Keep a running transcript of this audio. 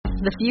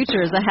The future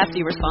is a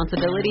hefty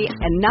responsibility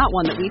and not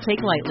one that we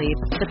take lightly.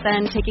 But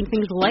then taking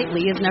things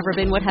lightly has never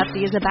been what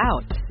Hefty is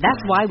about.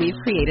 That's why we've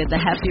created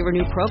the Hefty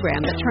Renew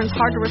program that turns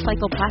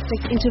hard-to-recycle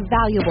plastics into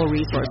valuable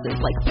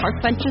resources like park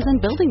benches and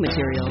building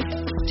materials.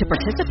 To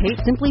participate,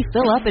 simply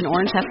fill up an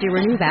orange Hefty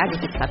Renew bag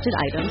with accepted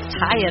items,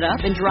 tie it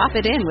up, and drop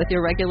it in with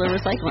your regular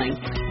recycling.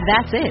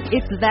 That's it.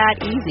 It's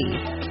that easy.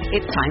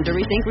 It's time to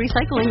rethink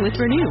recycling with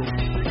Renew.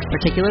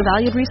 Particular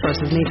valued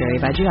resources may vary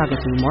by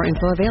geography. More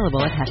info available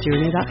at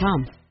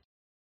heftyrenew.com.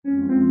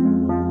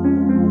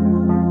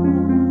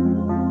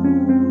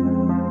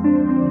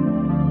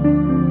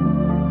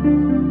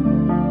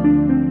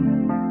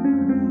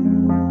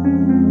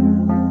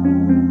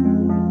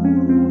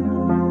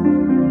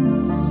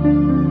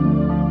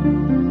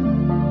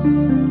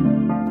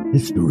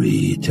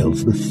 History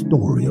tells the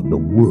story of the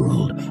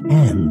world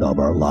and of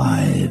our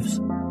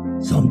lives.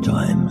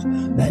 Sometimes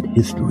that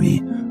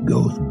history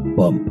goes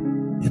bump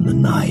in the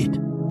night.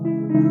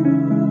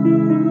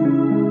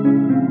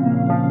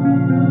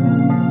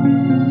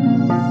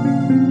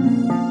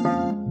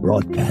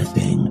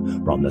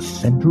 Broadcasting from the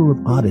center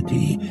of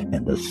oddity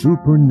and the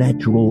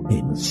supernatural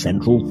in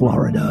Central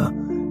Florida,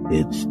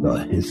 it's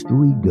the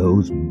History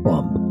Goes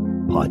Bump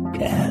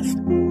podcast.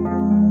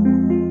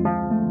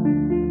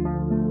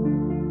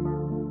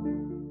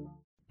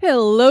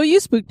 Hello, you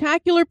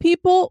spooktacular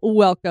people.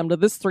 Welcome to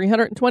this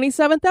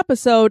 327th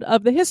episode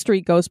of the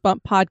History Goes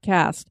Bump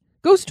podcast,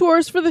 Ghost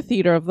Tours for the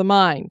Theater of the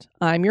Mind.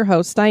 I'm your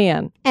host,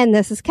 Diane. And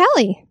this is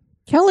Kelly.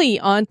 Kelly,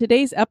 on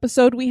today's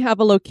episode, we have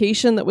a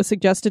location that was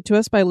suggested to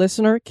us by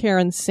listener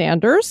Karen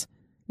Sanders,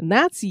 and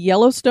that's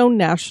Yellowstone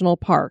National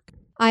Park.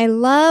 I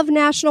love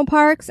national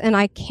parks, and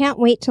I can't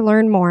wait to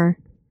learn more.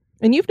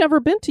 And you've never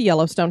been to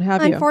Yellowstone,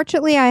 have you?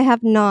 Unfortunately, I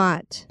have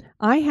not.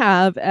 I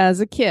have as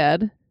a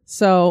kid.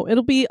 So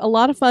it'll be a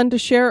lot of fun to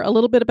share a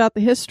little bit about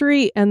the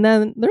history, and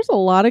then there's a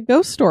lot of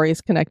ghost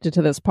stories connected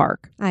to this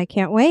park. I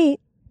can't wait.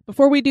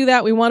 Before we do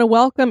that, we want to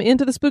welcome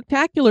into the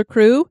spooktacular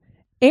crew,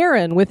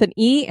 Aaron with an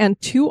E and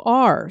 2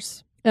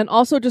 R's. And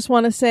also just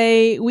want to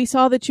say we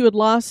saw that you had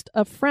lost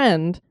a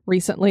friend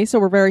recently, so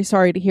we're very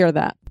sorry to hear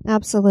that.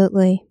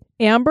 Absolutely.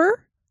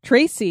 Amber,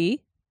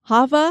 Tracy,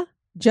 Hava,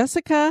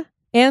 Jessica,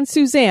 and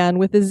Suzanne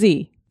with a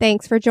Z.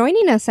 Thanks for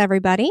joining us,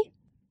 everybody.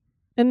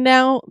 And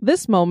now,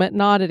 this moment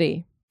in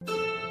oddity.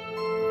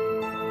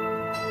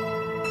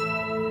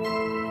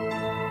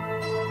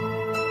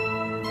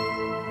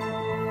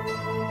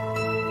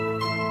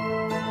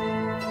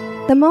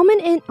 The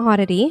moment in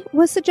oddity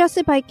was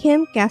suggested by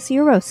Kim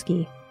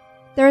Gassiorowski.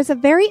 There is a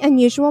very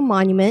unusual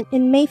monument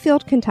in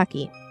Mayfield,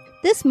 Kentucky.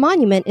 This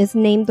monument is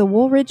named the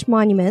Woolridge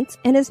Monuments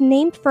and is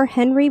named for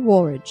Henry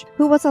Woolridge,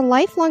 who was a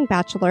lifelong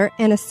bachelor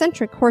and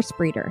eccentric horse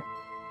breeder.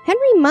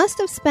 Henry must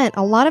have spent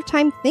a lot of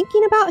time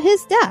thinking about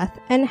his death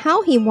and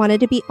how he wanted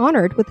to be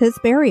honored with his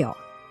burial.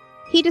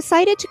 He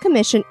decided to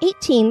commission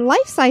 18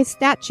 life-size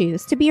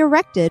statues to be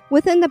erected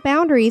within the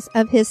boundaries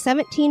of his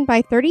 17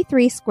 by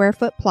 33 square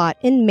foot plot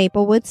in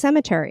Maplewood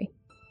Cemetery.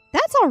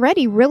 That's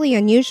already really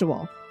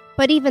unusual.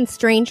 But even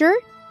stranger,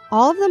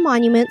 all of the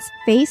monuments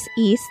face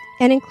east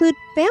and include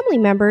family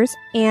members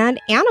and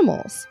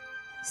animals.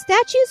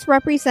 Statues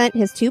represent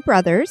his 2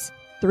 brothers,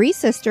 3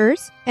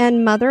 sisters,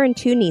 and mother and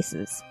 2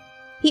 nieces.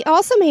 He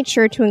also made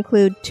sure to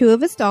include 2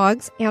 of his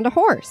dogs and a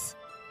horse.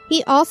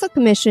 He also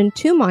commissioned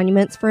 2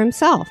 monuments for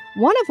himself,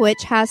 one of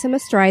which has him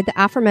astride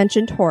the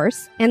aforementioned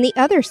horse and the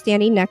other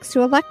standing next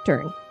to a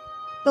lectern.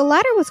 The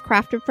latter was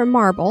crafted from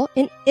marble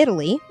in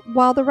Italy,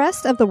 while the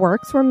rest of the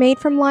works were made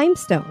from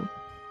limestone.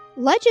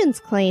 Legends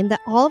claim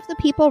that all of the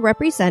people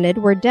represented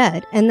were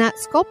dead and that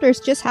sculptors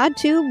just had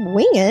to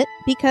wing it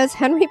because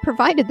Henry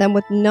provided them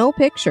with no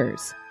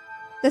pictures.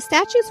 The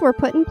statues were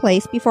put in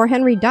place before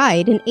Henry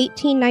died in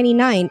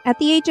 1899 at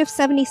the age of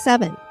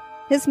 77.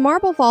 His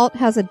marble vault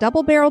has a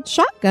double-barreled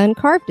shotgun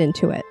carved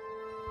into it.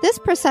 This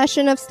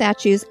procession of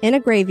statues in a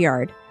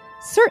graveyard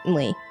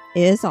certainly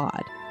is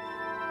odd.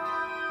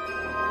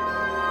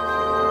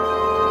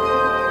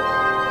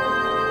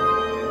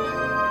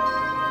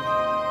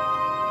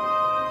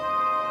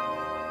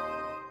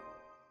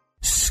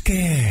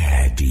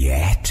 Scared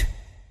yet?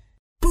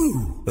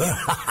 Boo!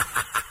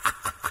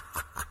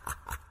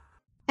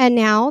 And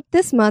now,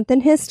 this month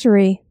in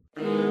history.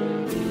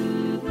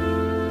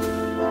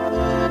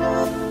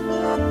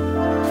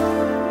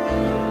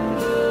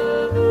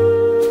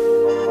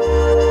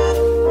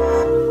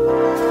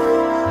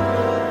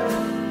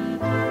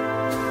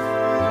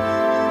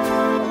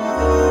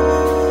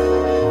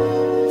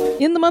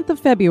 In the month of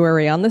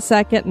February, on the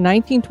 2nd,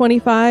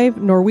 1925,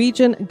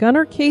 Norwegian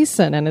Gunnar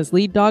Kaysen and his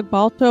lead dog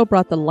Balto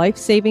brought the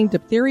life-saving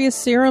diphtheria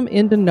serum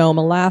into Nome,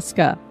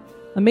 Alaska.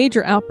 A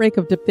major outbreak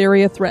of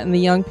diphtheria threatened the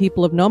young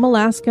people of Nome,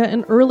 Alaska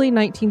in early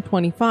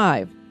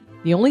 1925.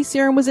 The only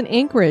serum was in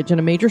Anchorage, and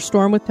a major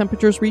storm with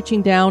temperatures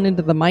reaching down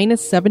into the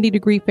minus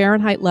 70-degree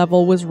Fahrenheit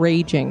level was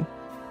raging.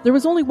 There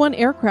was only one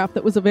aircraft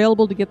that was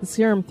available to get the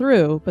serum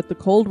through, but the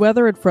cold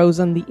weather had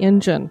frozen the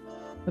engine.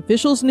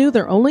 Officials knew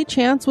their only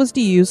chance was to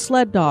use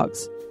sled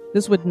dogs.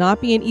 This would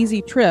not be an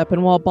easy trip,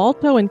 and while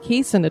Balto and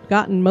Kaysen had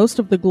gotten most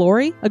of the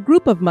glory, a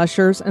group of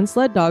mushers and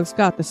sled dogs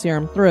got the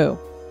serum through.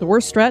 The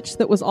worst stretch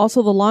that was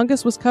also the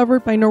longest was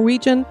covered by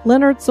Norwegian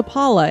Leonard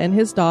Sapala and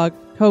his dog,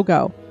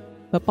 Togo.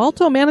 But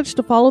Balto managed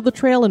to follow the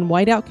trail in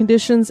whiteout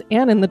conditions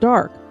and in the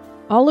dark.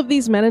 All of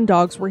these men and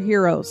dogs were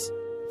heroes.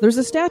 There's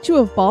a statue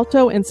of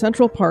Balto in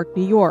Central Park,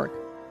 New York.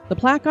 The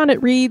plaque on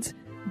it reads,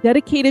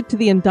 "Dedicated to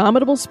the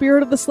indomitable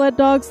spirit of the sled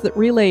dogs that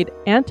relayed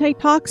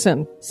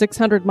antitoxin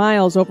 600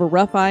 miles over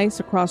rough ice,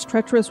 across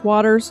treacherous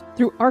waters,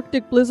 through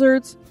Arctic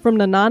blizzards, from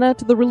Nanana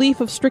to the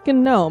relief of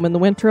stricken Nome in the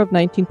winter of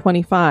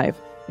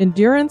 1925.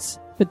 Endurance,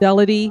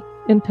 fidelity,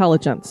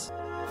 intelligence."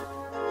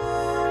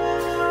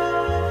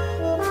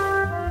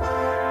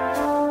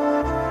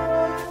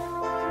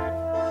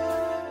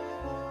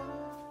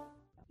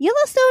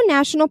 Yellowstone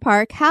National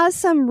Park has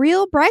some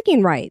real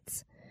bragging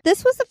rights.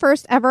 This was the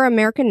first ever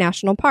American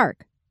national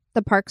park.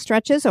 The park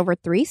stretches over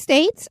 3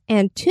 states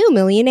and 2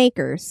 million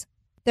acres.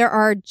 There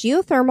are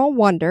geothermal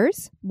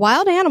wonders,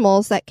 wild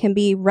animals that can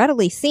be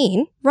readily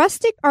seen,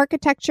 rustic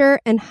architecture,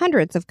 and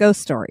hundreds of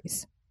ghost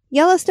stories.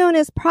 Yellowstone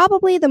is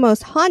probably the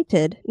most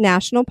haunted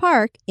national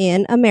park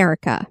in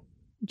America.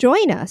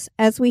 Join us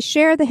as we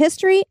share the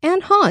history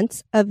and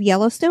haunts of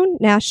Yellowstone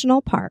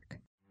National Park.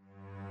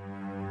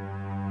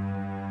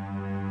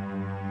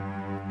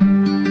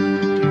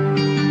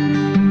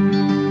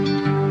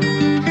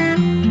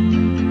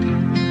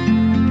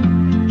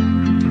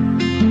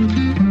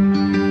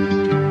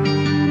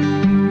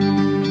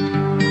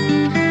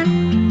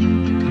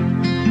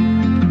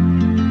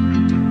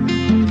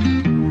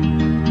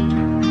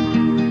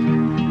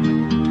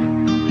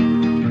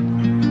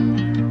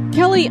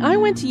 Kelly, I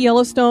went to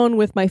Yellowstone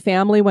with my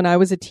family when I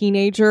was a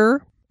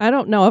teenager. I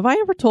don't know. Have I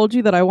ever told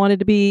you that I wanted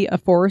to be a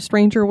forest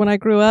ranger when I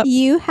grew up?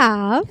 You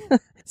have.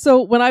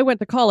 So when I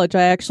went to college,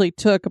 I actually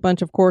took a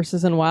bunch of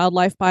courses in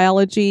wildlife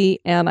biology,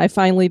 and I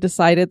finally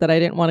decided that I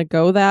didn't want to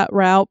go that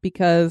route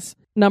because,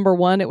 number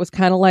one, it was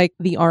kind of like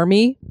the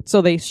Army.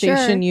 So they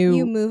station you...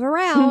 You move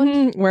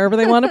around. wherever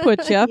they want to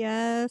put you.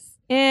 Yes.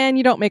 And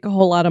you don't make a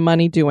whole lot of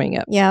money doing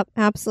it. Yep,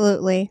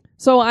 absolutely.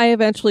 So I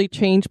eventually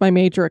changed my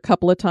major a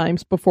couple of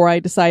times before I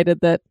decided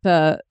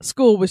that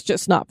school was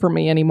just not for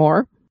me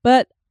anymore.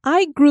 But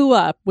I grew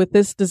up with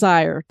this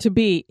desire to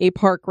be a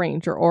park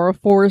ranger or a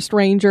forest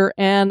ranger,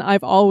 and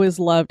I've always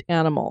loved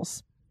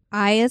animals.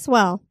 I as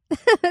well.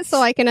 So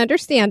I can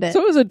understand it.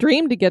 So it was a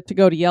dream to get to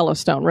go to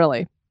Yellowstone,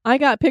 really. I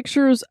got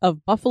pictures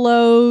of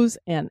buffaloes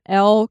and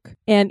elk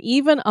and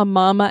even a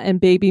mama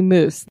and baby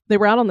moose. They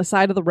were out on the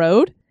side of the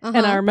road.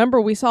 And I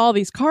remember we saw all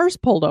these cars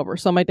pulled over.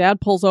 So my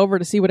dad pulls over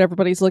to see what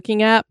everybody's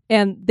looking at.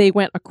 And they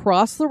went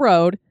across the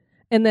road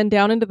and then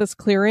down into this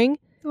clearing.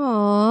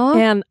 Aww.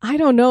 And I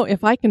don't know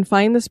if I can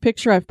find this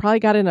picture. I've probably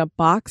got it in a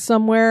box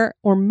somewhere,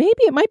 or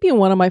maybe it might be in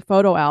one of my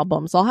photo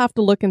albums. I'll have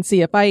to look and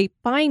see. If I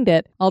find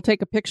it, I'll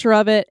take a picture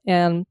of it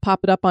and pop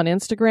it up on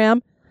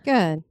Instagram.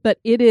 Good. But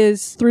it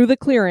is through the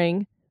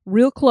clearing,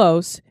 real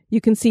close. You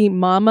can see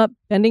Mama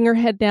bending her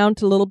head down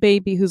to little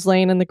baby who's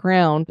laying in the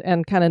ground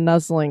and kind of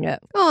nuzzling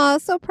it. Aw,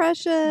 so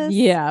precious.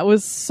 Yeah, it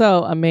was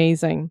so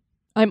amazing.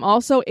 I'm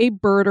also a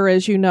birder,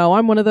 as you know.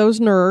 I'm one of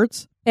those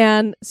nerds.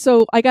 And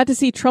so I got to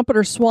see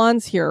trumpeter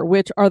swans here,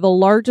 which are the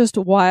largest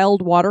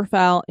wild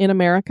waterfowl in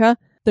America.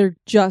 They're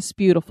just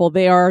beautiful.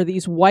 They are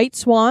these white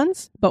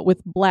swans, but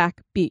with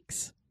black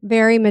beaks.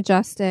 Very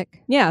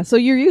majestic. Yeah, so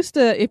you're used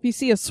to, if you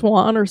see a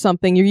swan or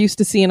something, you're used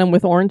to seeing them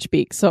with orange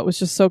beaks. So it was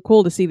just so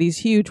cool to see these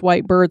huge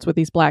white birds with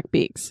these black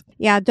beaks.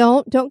 Yeah,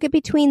 don't get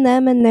between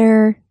them and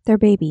their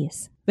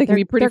babies. They can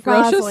be pretty they're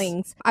ferocious.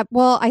 Goslings.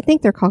 I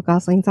think they're called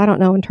goslings. I don't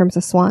know in terms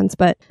of swans,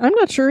 but I'm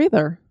not sure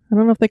either. I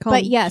don't know if they call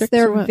them yes, chicks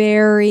they're or what.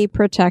 very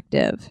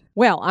protective.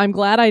 Well, I'm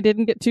glad I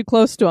didn't get too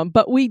close to them,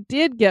 but we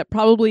did get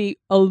probably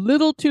a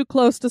little too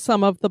close to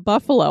some of the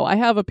buffalo. I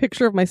have a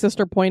picture of my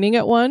sister pointing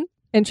at one,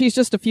 and she's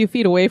just a few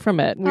feet away from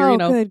it. We're,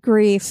 good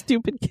grief.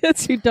 Stupid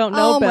kids who don't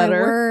know better. Oh,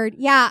 my word.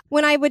 Yeah.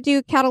 When I would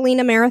do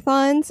Catalina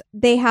marathons,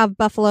 they have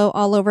buffalo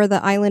all over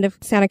the island of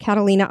Santa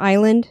Catalina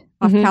Island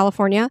off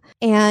California.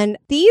 And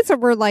these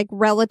were like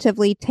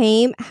relatively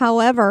tame.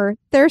 However,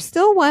 they're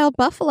still wild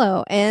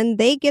buffalo and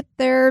they get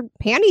their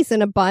panties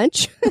in a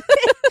bunch.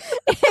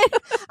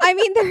 I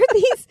mean, they're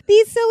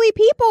these silly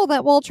people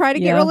that will try to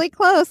get really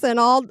close, and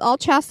I'll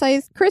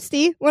chastise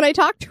Christy when I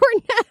talk to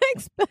her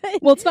next. But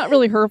well, it's not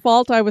really her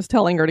fault. I was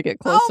telling her to get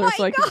closer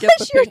so I could get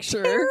the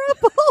picture.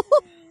 Terrible.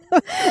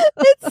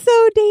 It's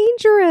so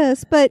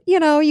dangerous, but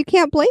you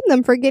can't blame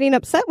them for getting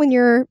upset when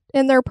you're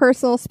in their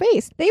personal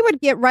space. They would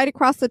get right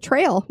across the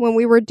trail when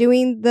we were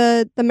doing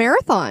the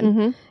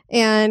marathon,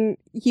 and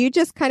you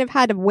just kind of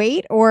had to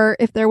wait, or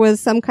if there was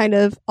some kind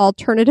of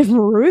alternative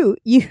route,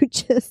 you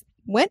just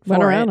went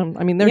around them.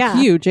 I mean, they're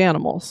huge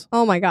animals.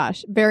 Oh my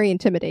gosh, very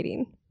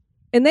intimidating.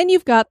 And then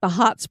you've got the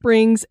hot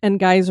springs and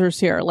geysers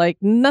here, like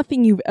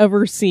nothing you've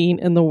ever seen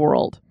in the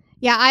world.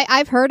 Yeah,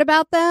 I've heard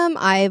about them.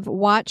 I've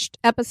watched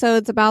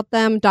episodes about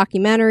them,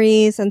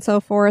 documentaries and so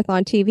forth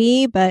on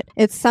TV, but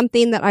it's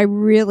something that I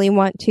really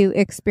want to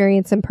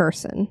experience in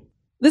person.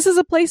 This is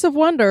a place of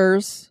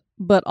wonders,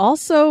 but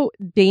also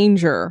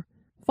danger.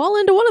 Fall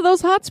into one of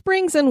those hot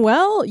springs and,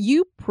 well,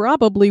 you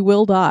probably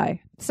will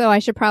die. So I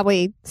should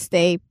probably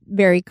stay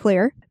very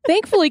clear.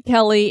 Thankfully,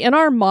 Kelly, in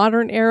our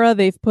modern era,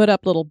 they've put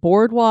up little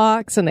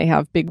boardwalks and they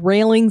have big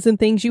railings and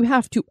things. You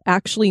have to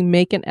actually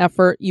make an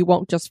effort. You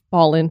won't just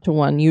fall into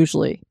one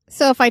usually.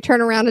 So if I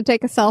turn around and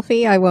take a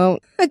selfie, I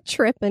won't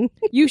trip. And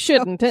you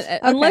shouldn't,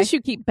 unless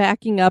you keep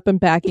backing up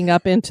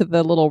into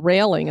the little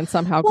railing and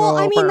somehow go over. Well,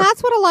 I mean,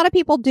 that's what a lot of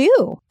people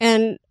do.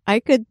 And I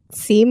could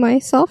see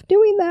myself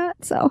doing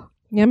that. So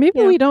yeah,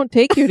 maybe we don't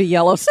take you to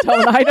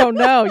Yellowstone. I don't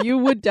know. You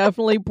would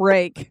definitely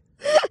break.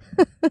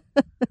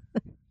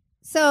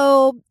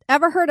 So,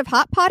 ever heard of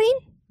hot potting?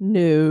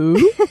 No.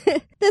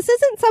 This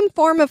isn't some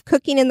form of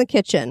cooking in the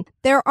kitchen.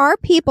 There are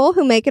people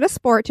who make it a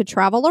sport to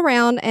travel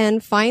around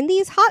and find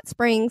these hot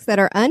springs that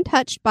are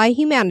untouched by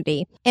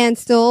humanity and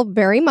still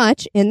very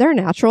much in their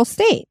natural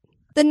state.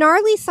 The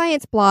Gnarly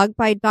Science blog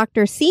by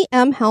Dr.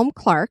 C.M. Helm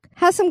Clark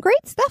has some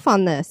great stuff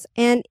on this.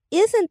 And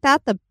isn't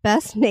that the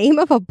best name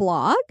of a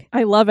blog?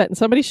 I love it. And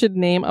somebody should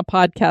name a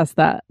podcast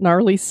that,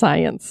 Gnarly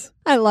Science.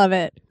 I love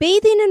it.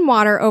 Bathing in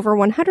water over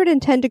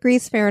 110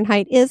 degrees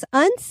Fahrenheit is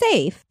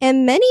unsafe,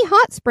 and many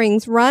hot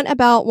springs run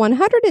about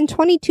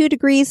 122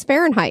 degrees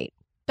Fahrenheit.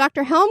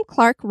 Dr. Helm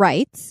Clark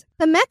writes,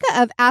 the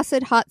mecca of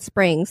acid hot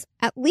springs,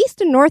 at least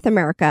in North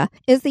America,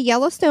 is the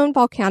Yellowstone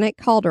volcanic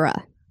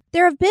caldera.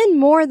 There have been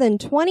more than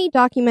 20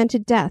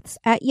 documented deaths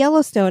at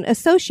Yellowstone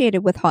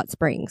associated with hot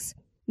springs.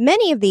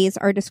 Many of these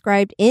are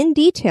described in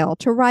detail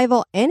to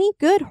rival any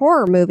good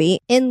horror movie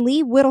in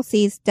Lee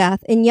Whittlesey's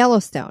Death in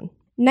Yellowstone.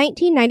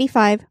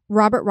 1995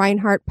 Robert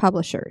Reinhardt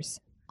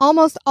Publishers.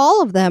 Almost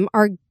all of them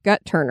are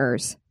gut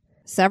turners.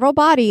 Several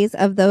bodies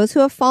of those who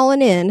have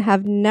fallen in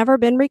have never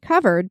been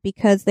recovered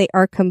because they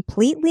are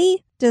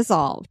completely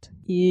dissolved.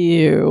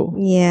 Ew.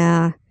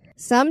 Yeah.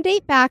 Some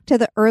date back to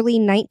the early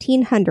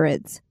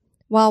 1900s.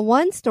 While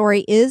one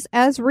story is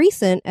as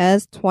recent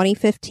as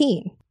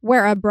 2015,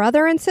 where a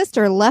brother and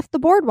sister left the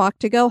boardwalk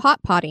to go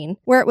hot potting,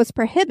 where it was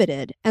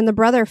prohibited, and the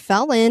brother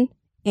fell in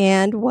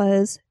and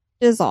was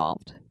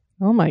dissolved.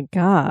 Oh my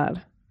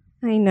God.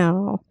 I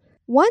know.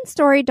 One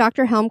story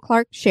Dr. Helm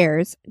Clark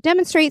shares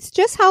demonstrates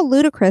just how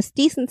ludicrous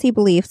decency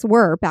beliefs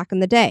were back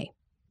in the day.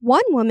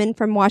 One woman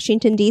from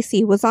Washington,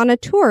 D.C. was on a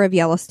tour of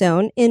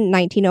Yellowstone in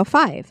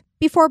 1905,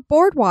 before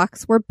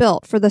boardwalks were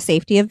built for the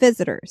safety of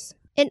visitors.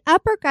 In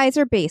Upper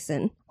Geyser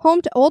Basin,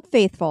 home to Old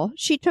Faithful,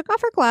 she took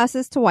off her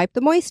glasses to wipe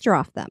the moisture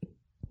off them.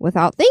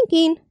 Without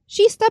thinking,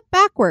 she stepped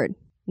backward,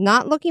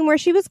 not looking where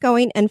she was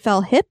going, and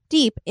fell hip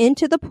deep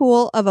into the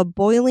pool of a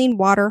boiling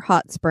water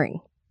hot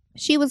spring.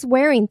 She was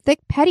wearing thick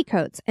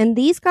petticoats, and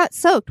these got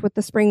soaked with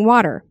the spring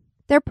water.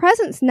 Their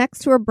presence next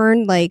to her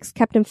burned legs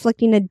kept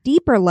inflicting a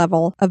deeper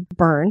level of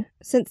burn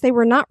since they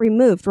were not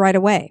removed right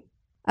away.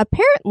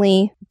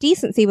 Apparently,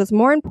 decency was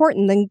more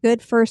important than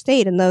good first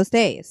aid in those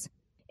days.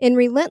 In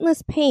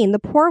relentless pain, the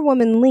poor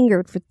woman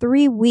lingered for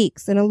 3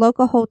 weeks in a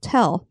local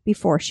hotel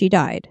before she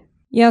died.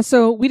 Yeah,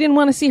 so we didn't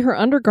want to see her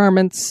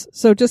undergarments,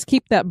 so just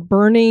keep that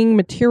burning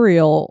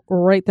material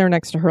right there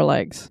next to her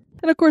legs.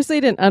 And of course,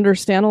 they didn't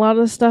understand a lot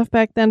of the stuff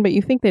back then, but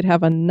you think they'd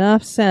have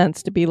enough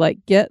sense to be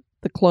like, get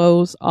the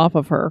clothes off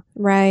of her.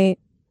 Right.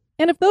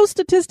 And if those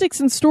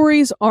statistics and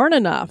stories aren't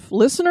enough,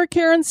 listener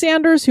Karen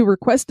Sanders, who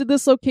requested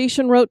this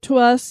location, wrote to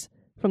us,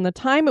 from the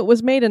time it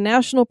was made a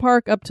national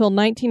park up till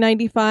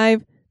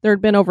 1995, there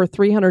had been over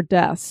 300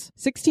 deaths,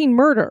 16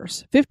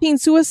 murders, 15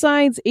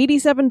 suicides,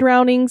 87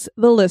 drownings,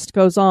 the list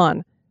goes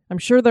on. I'm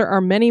sure there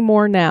are many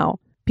more now,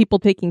 people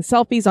taking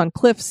selfies on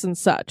cliffs and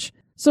such.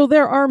 So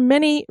there are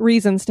many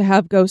reasons to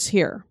have ghosts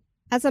here.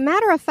 As a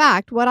matter of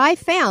fact, what I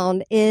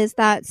found is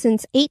that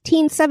since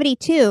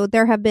 1872,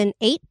 there have been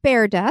 8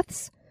 bear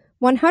deaths,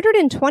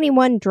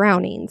 121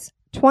 drownings,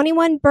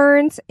 21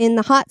 burns in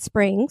the hot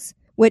springs,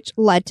 which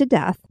led to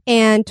death,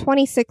 and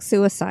 26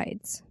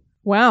 suicides.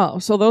 Wow.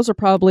 So those are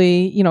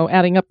probably,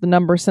 adding up the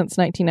number since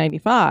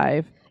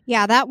 1995.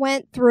 Yeah, that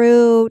went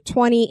through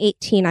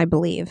 2018, I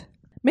believe.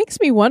 Makes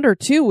me wonder,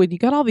 too, when you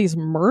got all these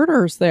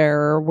murders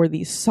there, were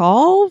these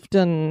solved?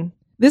 And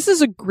this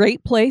is a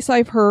great place,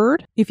 I've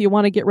heard, if you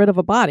want to get rid of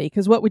a body.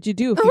 Because what would you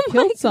do if you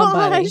killed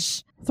somebody?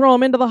 Gosh. Throw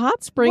them into the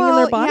hot spring and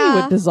their body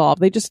would dissolve.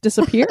 They just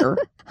disappear.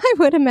 I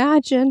would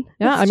imagine.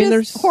 Yeah, it's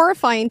there's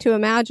horrifying to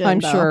imagine. I'm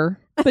sure.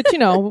 But,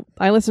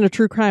 I listen to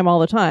true crime all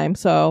the time,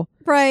 so...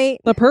 Right.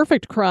 The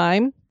perfect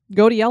crime,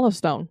 go to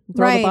Yellowstone.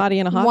 Throw the body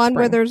in a hot One spring.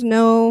 where there's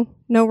no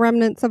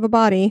remnants of a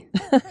body.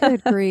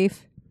 Good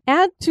grief.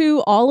 Add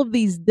to all of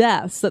these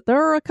deaths that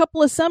there are a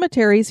couple of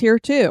cemeteries here,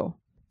 too.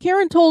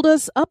 Karen told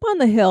us up on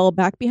the hill,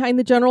 back behind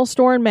the general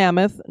store in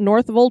Mammoth,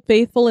 north of Old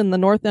Faithful in the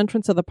north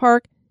entrance of the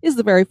park, is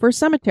the very first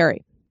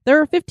cemetery.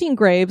 There are 15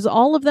 graves.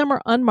 All of them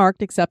are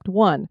unmarked except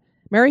one.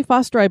 Mary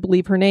Foster, I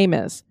believe her name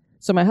is.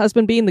 So my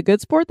husband, being the good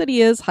sport that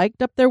he is,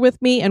 hiked up there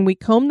with me, and we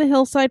combed the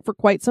hillside for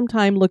quite some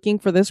time looking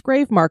for this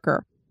grave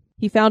marker.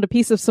 He found a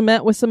piece of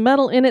cement with some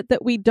metal in it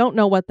that we don't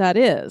know what that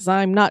is.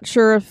 I'm not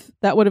sure if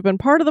that would have been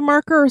part of the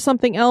marker or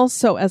something else,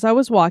 so as I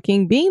was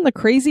walking, being the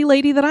crazy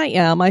lady that I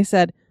am, I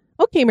said,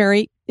 "Okay,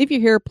 Mary, If you're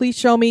here, please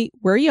show me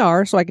where you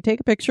are so I can take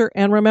a picture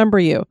and remember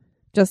you.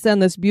 Just then,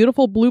 this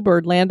beautiful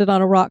bluebird landed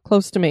on a rock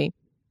close to me.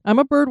 I'm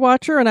a bird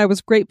watcher, and I was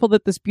grateful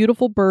that this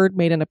beautiful bird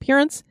made an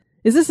appearance.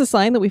 Is this a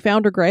sign that we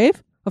found her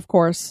grave? Of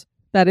course.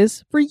 That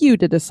is for you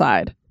to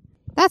decide.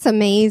 That's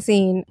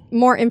amazing.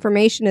 More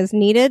information is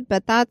needed,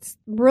 but that's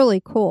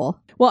really cool.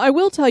 Well, I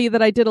will tell you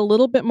that I did a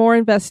little bit more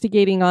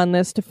investigating on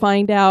this to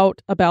find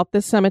out about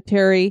this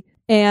cemetery,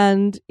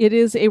 and it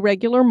is a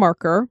regular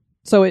marker.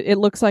 So it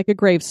looks like a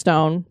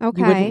gravestone.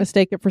 Okay. You wouldn't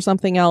mistake it for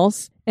something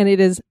else. And it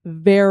is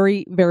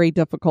very, very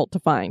difficult to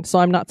find. So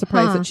I'm not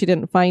surprised that she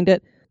didn't find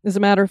it. As a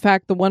matter of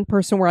fact, the one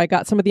person where I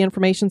got some of the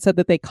information said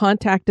that they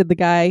contacted the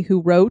guy who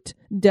wrote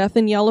Death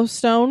in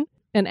Yellowstone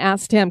and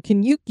asked him,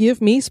 can you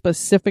give me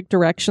specific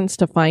directions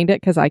to find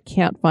it? Because I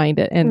can't find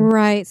it. And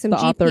right. Some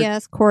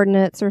GPS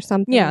coordinates or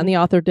something. Yeah. And the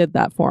author did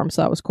that for him.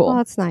 So that was cool. Oh,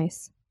 that's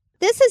nice.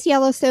 This is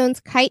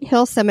Yellowstone's Kite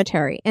Hill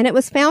Cemetery, and it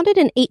was founded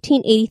in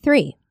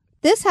 1883.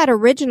 This had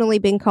originally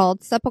been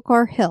called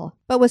Sepulchre Hill,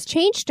 but was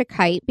changed to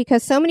Kite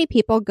because so many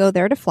people go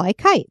there to fly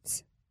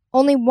kites.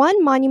 Only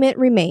one monument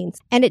remains,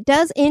 and it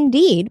does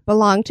indeed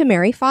belong to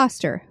Mary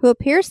Foster, who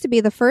appears to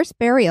be the first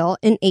burial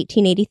in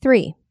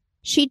 1883.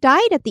 She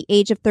died at the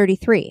age of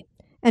 33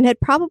 and had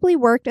probably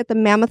worked at the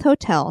Mammoth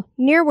Hotel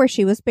near where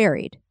she was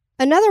buried.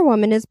 Another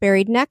woman is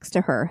buried next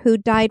to her who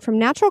died from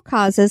natural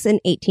causes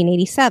in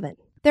 1887.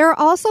 There are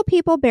also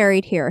people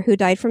buried here who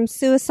died from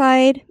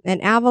suicide, an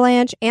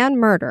avalanche, and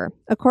murder,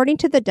 according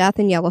to the Death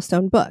in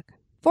Yellowstone book.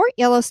 Fort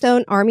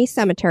Yellowstone Army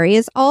Cemetery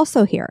is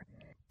also here.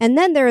 And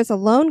then there is a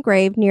lone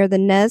grave near the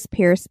Nez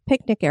Perce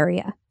picnic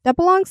area that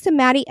belongs to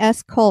Mattie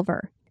S.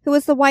 Culver, who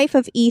was the wife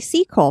of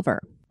E.C. Culver,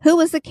 who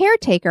was the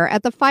caretaker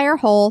at the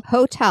Firehole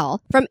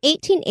Hotel from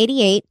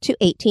 1888 to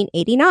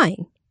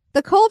 1889.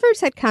 The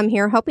Culvers had come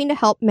here hoping to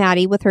help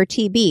Mattie with her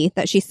TB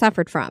that she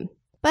suffered from.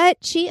 But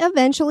she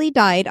eventually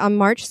died on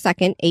March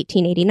 2nd,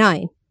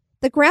 1889.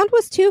 The ground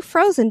was too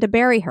frozen to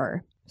bury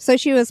her, so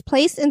she was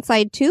placed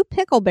inside 2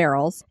 pickle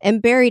barrels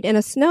and buried in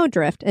a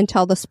snowdrift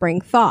until the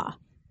spring thaw.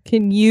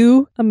 Can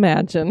you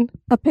imagine?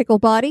 A pickle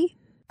body?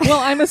 Well,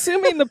 I'm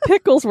assuming the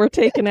pickles were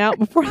taken out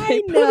before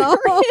they put her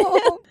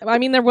in. I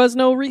mean, there was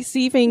no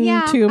receiving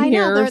tomb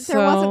here. There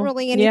wasn't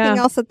really anything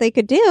else that they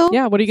could do.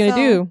 Yeah, what are you going to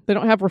do? They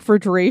don't have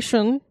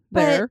refrigeration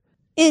there.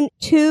 In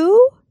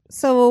 2?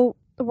 So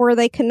were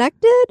they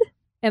connected?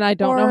 And I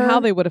don't know how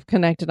they would have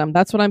connected them.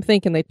 That's what I'm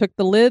thinking. They took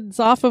the lids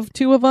off of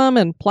 2 of them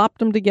and plopped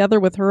them together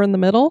with her in the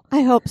middle.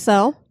 I hope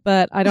so.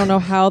 But I don't know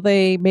how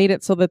they made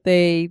it so that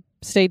they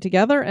stayed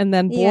together. And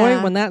then,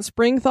 boy, when that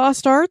spring thaw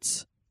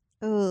starts,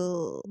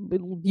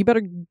 you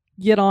better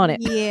get on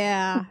it.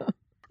 Yeah.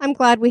 I'm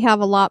glad we have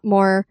a lot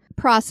more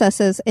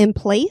processes in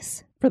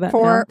place for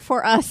that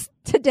for us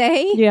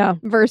today. Yeah.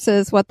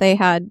 Versus what they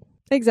had.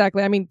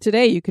 Exactly. I mean,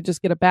 today you could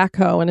just get a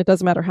backhoe and it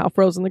doesn't matter how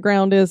frozen the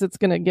ground is. It's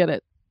going to get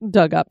it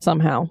dug up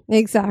somehow.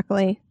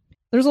 Exactly.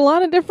 There's a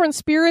lot of different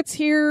spirits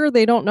here.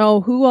 They don't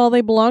know who all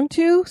they belong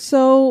to.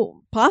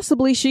 So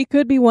possibly she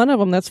could be one of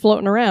them that's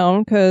floating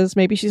around because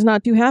maybe she's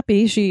not too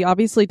happy. She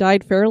obviously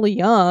died fairly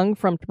young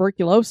from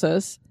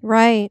tuberculosis.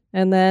 Right.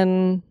 And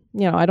then,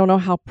 I don't know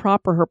how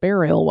proper her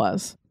burial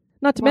was.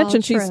 Not to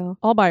mention she's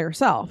all by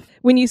herself.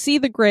 When you see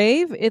the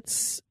grave,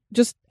 it's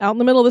just out in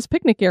the middle of this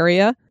picnic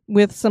area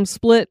with some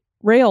split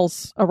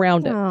rails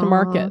around it to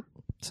mark it.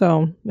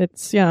 So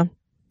it's,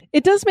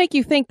 It does make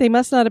you think they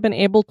must not have been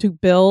able to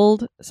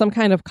build some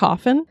kind of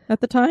coffin at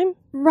the time.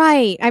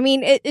 Right. I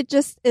mean, it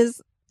just is,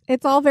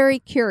 it's all very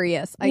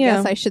curious, I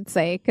guess I should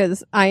say,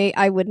 because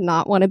I would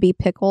not want to be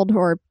pickled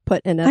or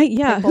put in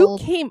a who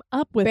came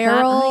up with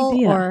barrel, that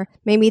idea? Or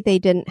maybe they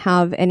didn't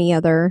have any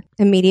other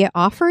immediate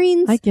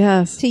offerings, I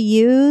guess, to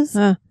use.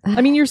 I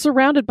mean, you're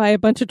surrounded by a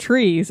bunch of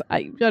trees.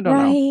 I don't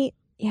know.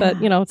 Yeah.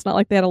 But, it's not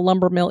like they had a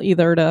lumber mill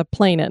either to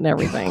plane it and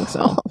everything.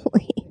 So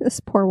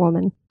this poor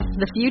woman.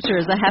 The future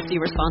is a hefty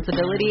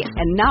responsibility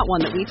and not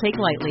one that we take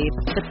lightly.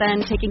 But then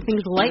taking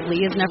things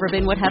lightly has never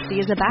been what Hefty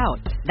is about.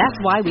 That's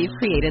why we've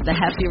created the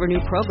Hefty Renew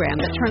program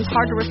that turns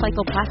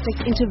hard-to-recycle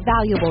plastics into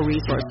valuable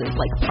resources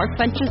like park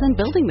benches and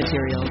building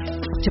materials.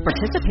 To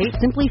participate,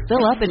 simply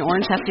fill up an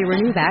orange Hefty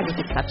Renew bag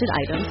with accepted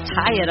items,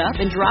 tie it up,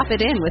 and drop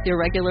it in with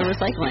your regular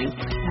recycling.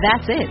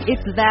 That's it.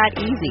 It's that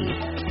easy.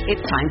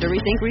 It's time to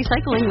rethink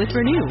recycling with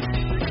Renew.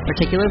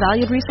 Particular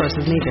valued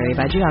resources may vary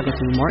by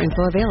geography. More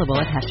info available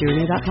at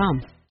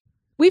heftyrenew.com.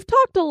 We've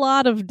talked a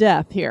lot of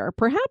death here.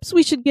 Perhaps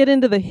we should get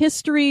into the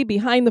history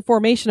behind the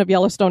formation of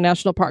Yellowstone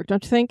National Park,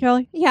 don't you think,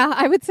 Kelly? Yeah,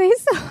 I would say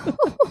so.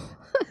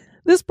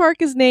 This park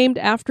is named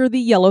after the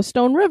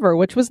Yellowstone River,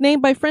 which was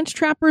named by French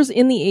trappers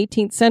in the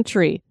 18th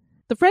century.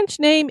 The French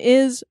name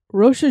is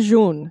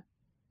Rochejune.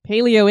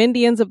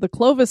 Paleo-Indians of the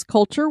Clovis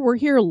culture were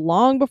here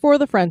long before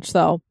the French,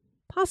 though,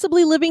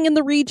 possibly living in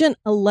the region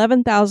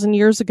 11,000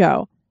 years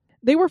ago.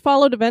 They were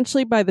followed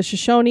eventually by the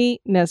Shoshone,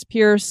 Nez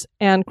Perce,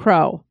 and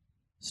Crow.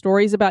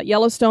 Stories about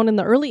Yellowstone in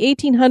the early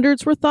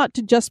 1800s were thought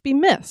to just be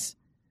myths.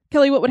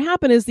 Kelly, what would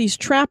happen is these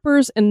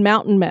trappers and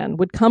mountain men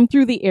would come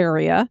through the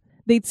area.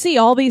 They'd see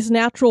all these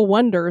natural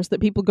wonders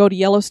that people go to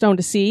Yellowstone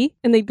to see,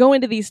 and they'd go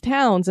into these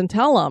towns and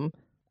tell them,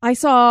 I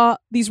saw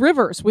these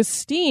rivers with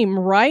steam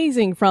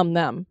rising from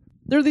them.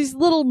 There are these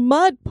little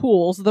mud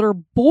pools that are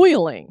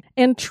boiling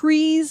and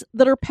trees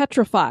that are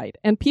petrified.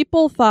 And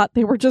people thought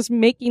they were just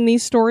making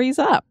these stories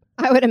up.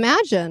 I would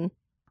imagine.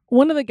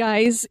 One of the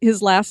guys,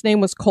 his last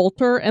name was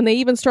Coulter, and they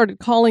even started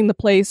calling the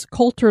place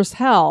Coulter's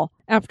Hell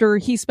after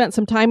he spent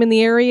some time in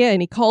the area,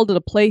 and he called it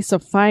a place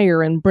of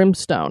fire and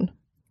brimstone.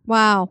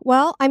 Wow.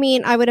 Well, I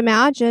mean, I would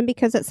imagine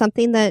because it's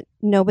something that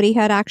nobody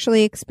had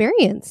actually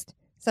experienced.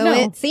 So No.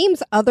 It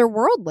seems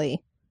otherworldly.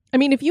 I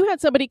mean, if you had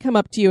somebody come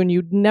up to you and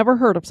you'd never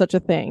heard of such a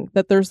thing,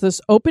 that there's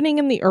this opening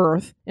in the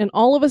earth, and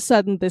all of a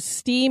sudden this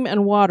steam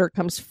and water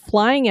comes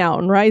flying out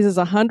and rises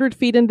 100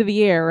 feet into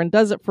the air and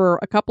does it for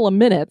a couple of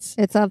minutes.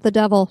 It's of the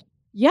devil.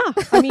 Yeah.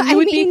 I mean, you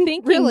would be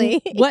thinking, really?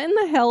 what in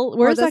the hell,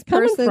 where's Or this that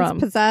coming person's from?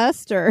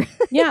 possessed or...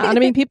 Yeah. And I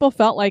mean, people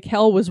felt like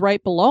hell was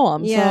right below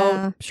them.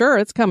 Yeah. So sure,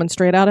 it's coming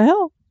straight out of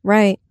hell.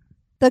 Right.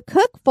 The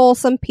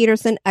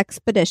Cook-Folsom-Peterson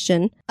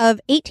expedition of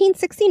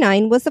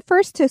 1869 was the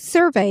first to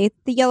survey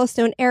the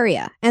Yellowstone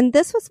area, and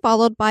this was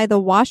followed by the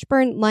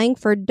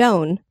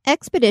Washburn-Langford-Doane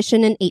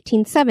expedition in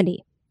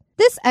 1870.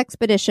 This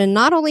expedition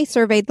not only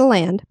surveyed the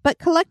land, but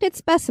collected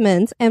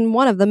specimens, and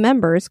one of the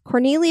members,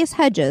 Cornelius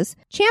Hedges,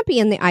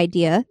 championed the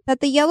idea that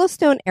the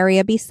Yellowstone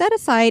area be set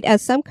aside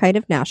as some kind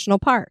of national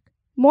park.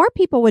 More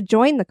people would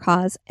join the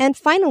cause, and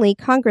finally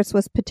Congress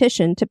was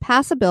petitioned to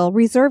pass a bill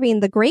reserving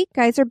the Great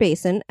Geyser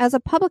Basin as a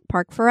public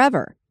park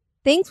forever.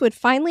 Things would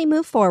finally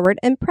move forward,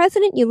 and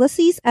President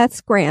Ulysses S.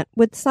 Grant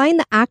would sign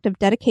the Act of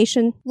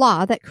Dedication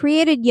law that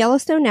created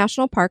Yellowstone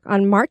National Park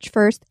on March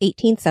 1,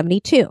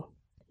 1872.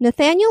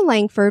 Nathaniel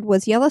Langford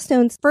was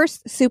Yellowstone's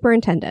first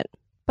superintendent,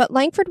 but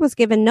Langford was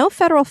given no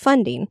federal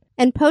funding,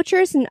 and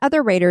poachers and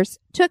other raiders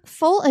took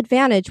full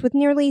advantage with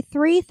nearly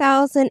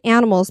 3,000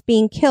 animals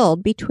being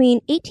killed between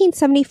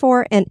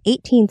 1874 and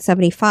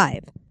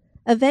 1875.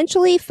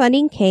 Eventually,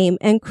 funding came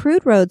and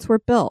crude roads were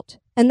built,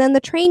 and then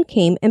the train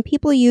came and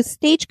people used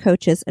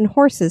stagecoaches and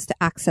horses to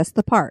access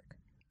the park.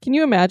 Can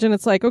you imagine?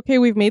 It's like, okay,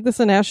 we've made this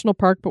a national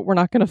park, but we're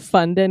not going to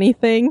fund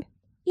anything.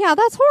 Yeah,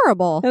 that's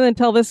horrible. And then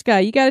tell this guy,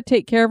 you got to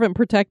take care of it and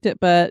protect it,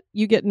 but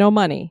you get no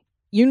money.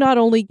 You not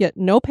only get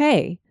no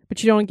pay,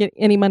 but you don't get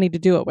any money to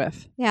do it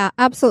with. Yeah,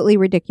 absolutely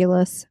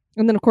ridiculous.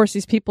 And then, of course,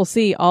 these people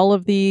see all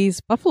of these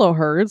buffalo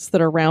herds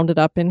that are rounded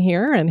up in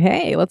here, and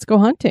hey, let's go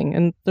hunting.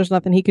 And there's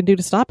nothing he can do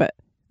to stop it.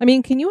 I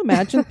mean, can you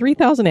imagine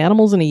 3,000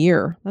 animals in a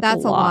year?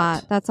 That's a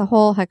lot. That's a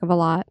whole heck of a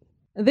lot.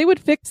 They would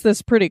fix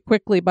this pretty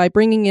quickly by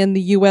bringing in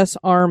the U.S.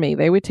 Army.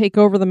 They would take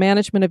over the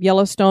management of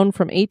Yellowstone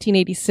from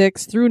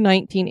 1886 through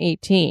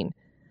 1918.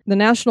 The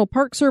National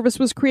Park Service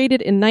was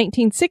created in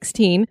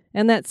 1916,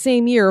 and that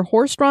same year,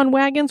 horse-drawn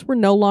wagons were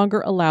no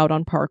longer allowed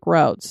on park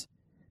roads.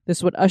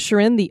 This would usher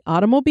in the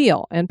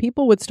automobile, and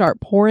people would start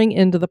pouring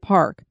into the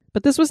park.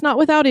 But this was not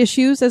without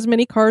issues, as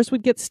many cars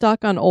would get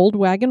stuck on old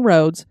wagon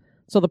roads,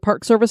 so the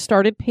Park Service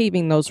started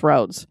paving those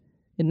roads.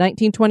 In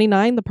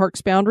 1929, the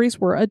park's boundaries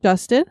were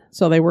adjusted,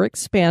 so they were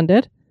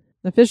expanded.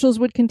 Officials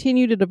would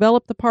continue to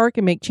develop the park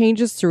and make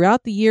changes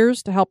throughout the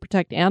years to help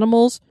protect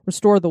animals,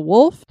 restore the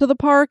wolf to the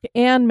park,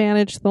 and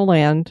manage the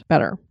land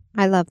better.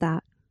 I love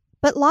that.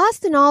 But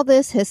lost in all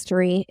this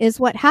history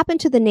is what happened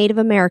to the Native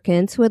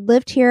Americans who had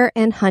lived here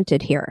and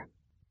hunted here.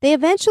 They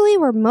eventually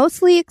were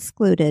mostly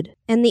excluded,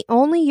 and the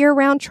only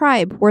year-round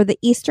tribe were the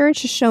Eastern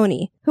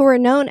Shoshone, who were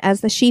known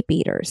as the Sheep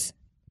Eaters.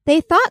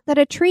 They thought that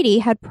a treaty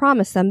had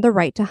promised them the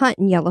right to hunt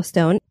in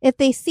Yellowstone if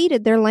they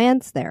ceded their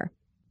lands there.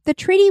 The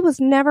treaty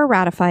was never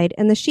ratified,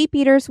 and the Sheep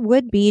Eaters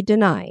would be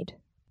denied.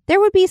 There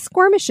would be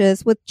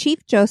skirmishes with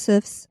Chief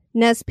Joseph's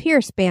Nez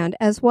Perce band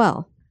as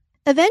well.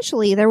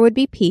 Eventually, there would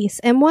be peace,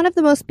 and one of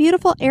the most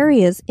beautiful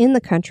areas in the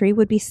country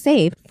would be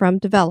saved from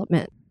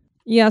development.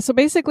 Yeah, so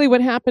basically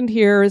what happened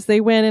here is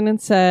they went in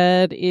and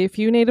said, if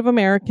you Native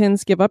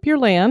Americans give up your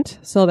land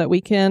so that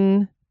we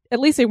can, at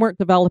least they weren't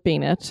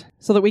developing it,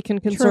 so that we can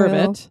conserve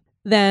it,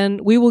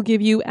 then we will give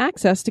you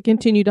access to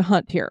continue to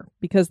hunt here,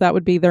 because that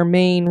would be their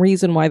main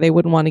reason why they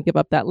wouldn't want to give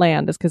up that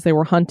land, is because they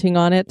were hunting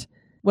on it.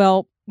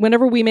 Well,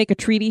 whenever we make a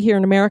treaty here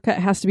in America, it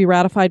has to be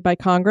ratified by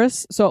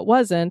Congress, so it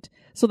wasn't.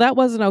 So that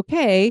wasn't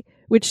okay,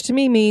 which to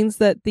me means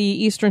that the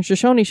Eastern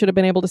Shoshone should have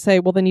been able to say,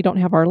 well, then you don't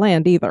have our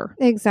land either.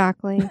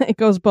 Exactly. It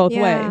goes both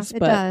ways. It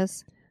but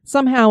does.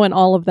 somehow in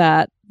all of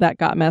that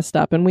got messed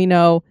up. And we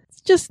know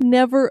it's just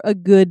never a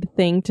good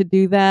thing to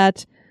do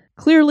that.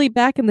 Clearly,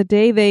 back in the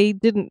day, they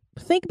didn't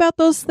think about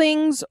those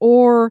things,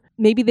 or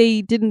maybe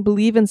they didn't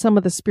believe in some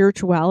of the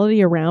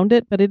spirituality around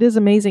it. But it is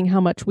amazing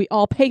how much we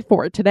all pay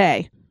for it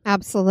today.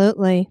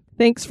 Absolutely.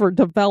 Thanks for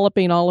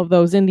developing all of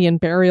those Indian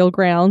burial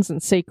grounds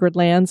and sacred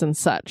lands and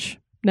such.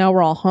 Now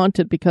we're all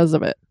haunted because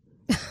of it.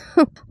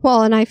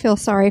 Well, and I feel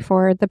sorry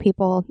for the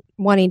people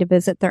wanting to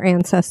visit their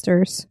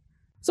ancestors.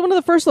 So one of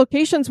the first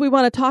locations we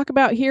want to talk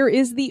about here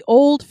is the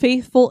Old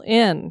Faithful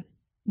Inn.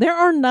 There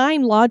are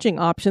 9 lodging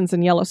options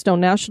in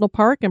Yellowstone National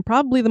Park, and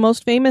probably the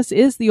most famous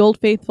is the Old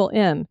Faithful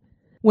Inn.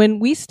 When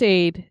we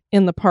stayed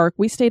in the park,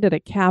 we stayed at a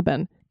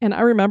cabin, And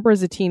I remember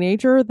as a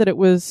teenager that it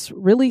was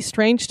really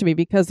strange to me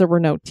because there were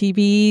no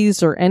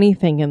TVs or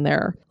anything in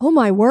there. Oh,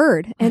 my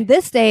word. And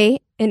this day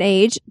and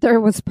age,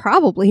 there was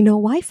probably no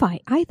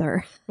Wi-Fi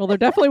either. Well, there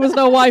definitely was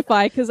no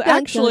Wi-Fi because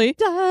actually,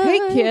 dun, dun.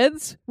 hey,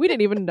 kids, we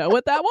didn't even know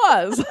what that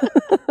was.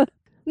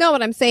 No,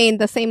 what I'm saying,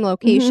 the same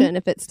location,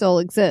 if it still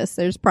exists,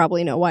 there's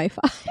probably no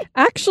Wi-Fi.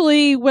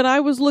 Actually, when I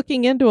was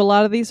looking into a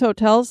lot of these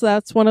hotels,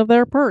 that's one of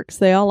their perks.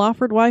 They all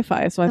offered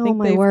Wi-Fi. So I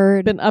think they've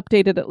been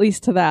updated at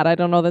least to that. I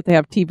don't know that they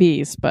have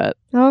TVs, but...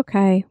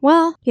 Okay.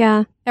 Well,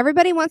 yeah.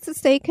 Everybody wants to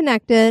stay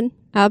connected.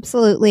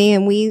 Absolutely.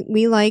 And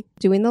we like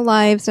doing the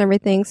lives and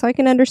everything. So I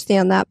can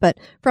understand that. But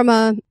from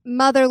a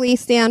motherly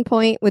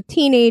standpoint with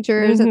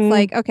teenagers, it's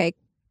like, okay,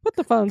 put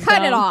the phones cut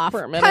down it off.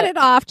 for a minute. Cut it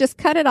off. Just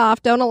cut it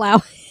off. Don't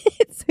allow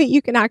it so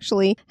you can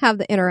actually have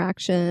the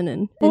interaction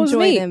and enjoy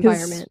the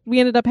environment. We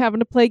ended up having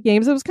to play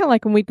games. It was kind of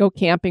like when we'd go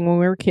camping when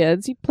we were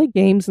kids. You'd play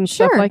games and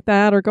stuff like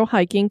that or go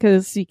hiking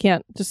because you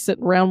can't just sit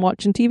around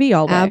watching TV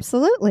all day.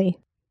 Absolutely.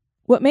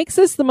 What makes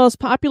this the most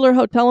popular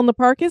hotel in the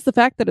park is the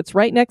fact that it's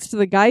right next to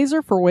the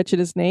geyser for which it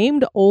is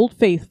named Old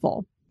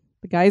Faithful.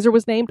 The geyser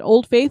was named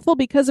Old Faithful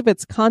because of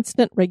its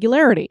constant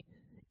regularity.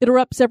 It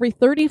erupts every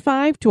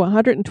 35 to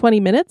 120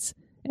 minutes,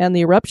 and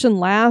the eruption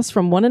lasts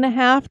from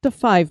 1.5 to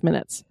 5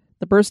 minutes.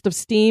 The burst of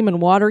steam and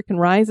water can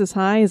rise as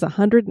high as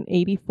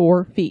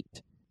 184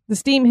 feet. The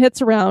steam hits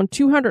around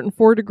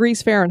 204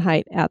 degrees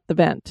Fahrenheit at the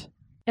vent.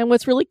 And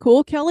what's really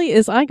cool, Kelly,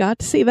 is I got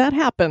to see that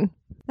happen.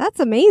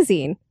 That's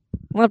amazing.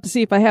 We'll have to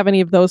see if I have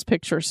any of those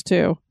pictures,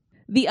 too.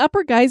 The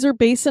Upper Geyser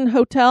Basin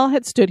Hotel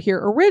had stood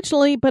here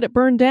originally, but it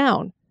burned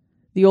down.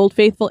 The Old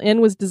Faithful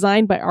Inn was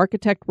designed by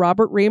architect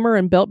Robert Reamer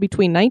and built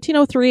between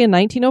 1903 and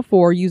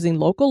 1904 using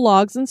local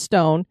logs and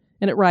stone,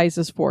 and it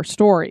rises 4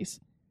 stories.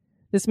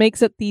 This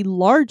makes it the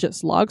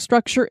largest log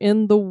structure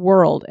in the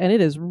world, and it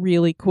is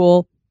really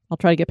cool. I'll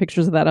try to get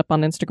pictures of that up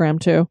on Instagram,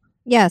 too.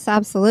 Yes,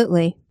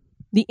 absolutely.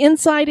 The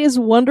inside is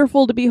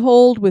wonderful to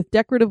behold with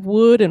decorative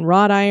wood and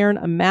wrought iron,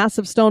 a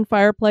massive stone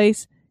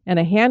fireplace, and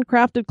a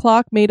handcrafted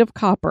clock made of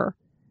copper.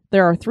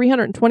 There are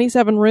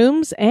 327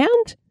 rooms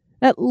and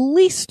at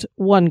least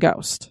one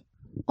ghost.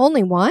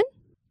 Only one?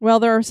 Well,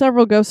 there are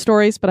several ghost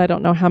stories, but I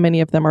don't know how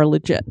many of them are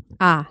legit.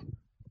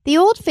 The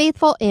Old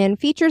Faithful Inn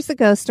features the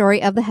ghost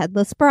story of the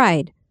Headless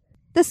Bride.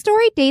 The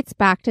story dates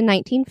back to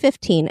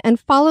 1915 and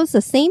follows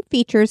the same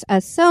features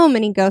as so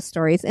many ghost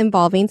stories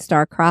involving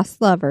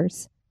star-crossed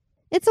lovers.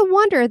 It's a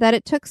wonder that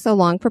it took so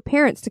long for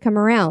parents to come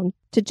around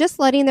to just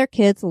letting their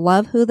kids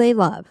love who they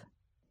love.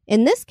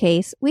 In this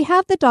case, we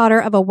have the daughter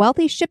of a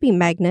wealthy shipping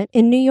magnate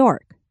in New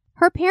York.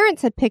 Her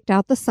parents had picked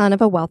out the son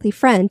of a wealthy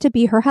friend to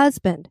be her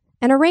husband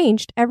and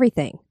arranged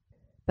everything.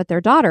 But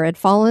their daughter had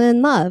fallen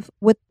in love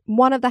with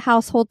one of the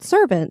household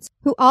servants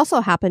who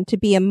also happened to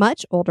be a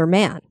much older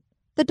man.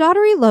 The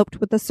daughter eloped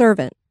with the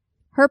servant.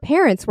 Her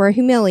parents were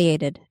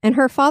humiliated, and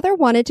her father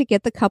wanted to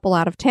get the couple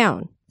out of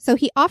town, so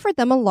he offered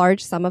them a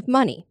large sum of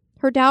money,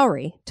 her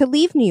dowry, to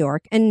leave New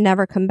York and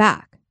never come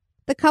back.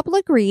 The couple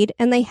agreed,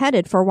 and they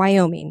headed for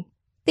Wyoming.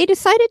 They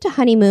decided to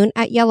honeymoon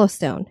at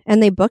Yellowstone,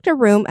 and they booked a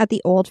room at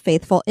the Old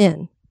Faithful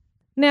Inn.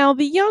 Now,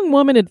 the young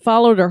woman had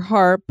followed her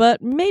heart,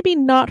 but maybe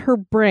not her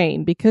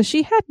brain, because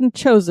she hadn't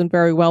chosen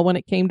very well when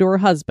it came to her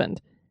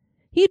husband.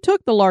 He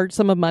took the large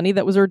sum of money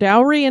that was her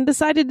dowry and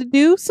decided to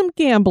do some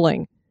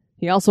gambling.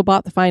 He also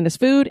bought the finest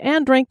food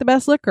and drank the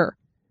best liquor.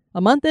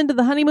 A month into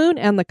the honeymoon,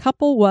 and the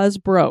couple was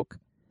broke.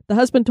 The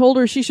husband told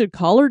her she should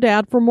call her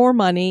dad for more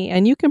money,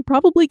 and you can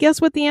probably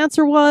guess what the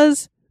answer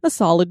was. A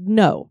solid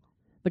no.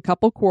 The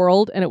couple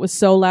quarreled, and it was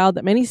so loud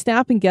that many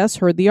staff and guests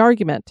heard the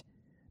argument.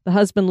 The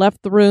husband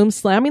left the room,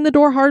 slamming the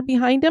door hard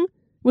behind him,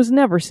 was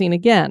never seen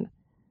again.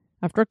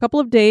 After a couple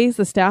of days,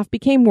 the staff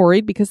became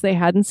worried because they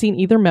hadn't seen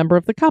either member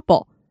of the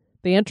couple.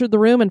 They entered the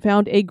room and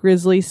found a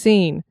grisly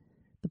scene.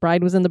 The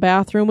bride was in the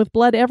bathroom with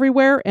blood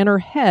everywhere, and her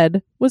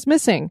head was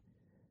missing.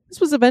 This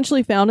was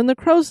eventually found in the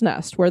crow's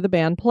nest where the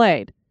band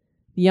played.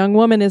 The young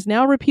woman is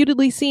now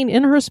reputedly seen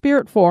in her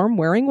spirit form,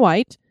 wearing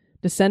white,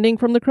 descending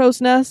from the crow's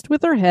nest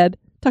with her head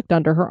tucked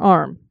under her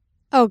arm.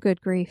 Oh,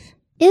 good grief.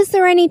 Is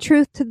there any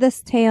truth to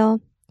this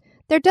tale?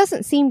 There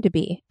doesn't seem to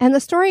be, and the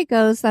story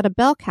goes that a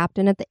bell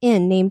captain at the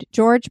inn named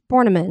George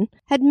Borneman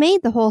had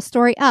made the whole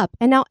story up,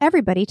 and now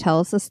everybody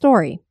tells the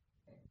story.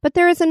 But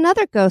there is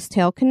another ghost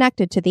tale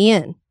connected to the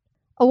inn.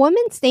 A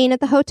woman staying at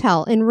the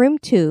hotel in room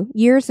 2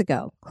 years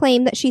ago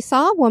claimed that she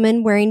saw a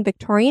woman wearing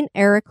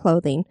Victorian-era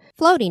clothing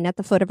floating at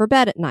the foot of her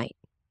bed at night.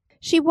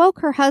 She woke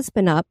her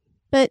husband up,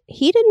 but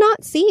he did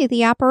not see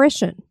the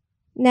apparition.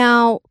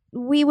 Now,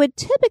 we would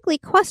typically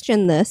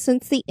question this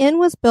since the inn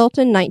was built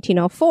in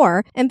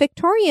 1904 and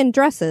Victorian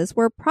dresses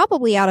were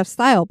probably out of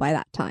style by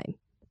that time.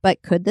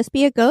 But could this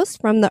be a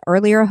ghost from the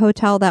earlier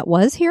hotel that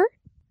was here?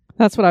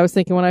 That's what I was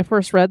thinking when I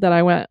first read that.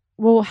 I went,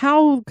 well,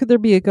 how could there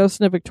be a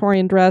ghost in a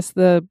Victorian dress?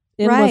 The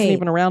inn wasn't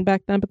even around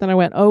back then. But then I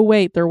went, oh,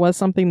 wait, there was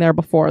something there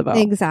before, though.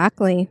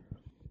 Exactly.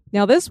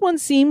 Now, this one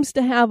seems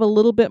to have a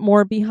little bit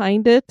more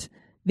behind it.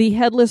 The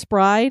Headless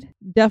Bride,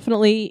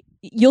 definitely,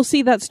 you'll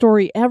see that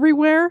story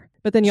everywhere.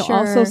 But then you'll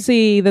also Sure.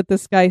 see that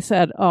this guy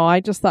said, oh, I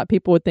just thought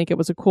people would think it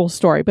was a cool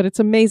story. But it's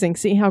amazing.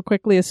 See how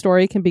quickly a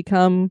story can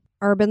become,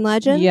 Urban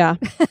legend? yeah,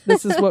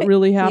 this is what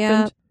really happened.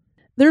 Yeah.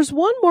 There's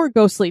one more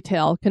ghostly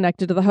tale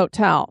connected to the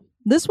hotel.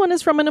 This one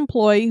is from an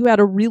employee who had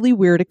a really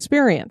weird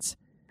experience.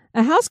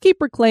 A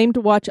housekeeper claimed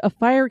to watch a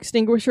fire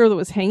extinguisher that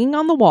was hanging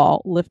on the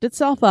wall lift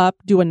itself up,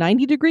 do a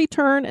 90-degree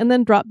turn, and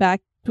then drop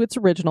back to its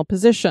original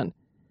position.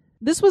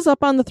 This was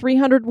up on the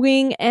 300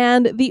 wing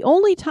and the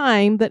only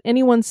time that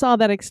anyone saw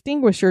that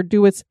extinguisher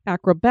do its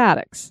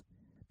acrobatics.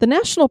 The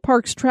National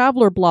Parks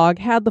Traveler blog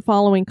had the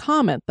following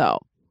comment, though.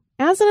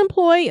 As an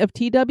employee of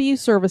TW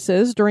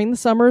Services during the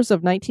summers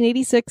of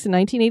 1986 and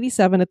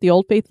 1987 at the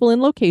Old Faithful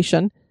Inn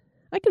location,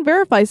 I can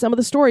verify some of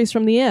the stories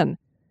from the inn.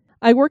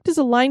 I worked as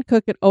a line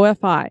cook at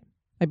OFI.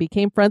 I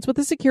became friends with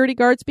the security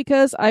guards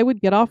because I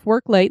would get off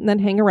work late and then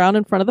hang around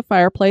in front of the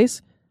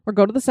fireplace or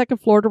go to the second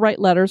floor to write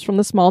letters from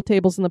the small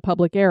tables in the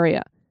public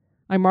area.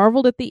 I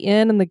marveled at the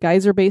inn and the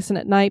geyser basin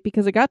at night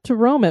because I got to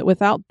roam it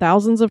without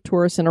thousands of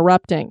tourists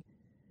interrupting.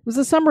 It was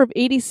the summer of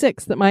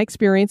 86 that my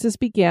experiences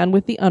began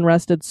with the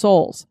Unrested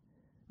Souls.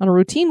 On a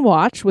routine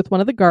watch with one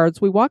of the guards,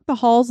 we walked the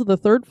halls of the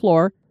third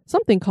floor.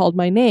 Something called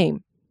my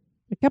name.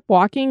 I kept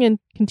walking and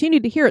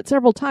continued to hear it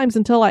several times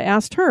until I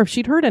asked her if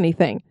she'd heard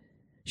anything.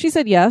 She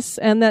said yes,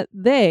 and that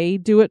they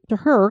do it to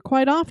her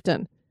quite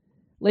often.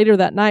 Later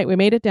that night, we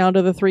made it down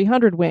to the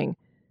 300 wing.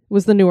 It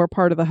was the newer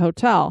part of the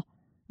hotel.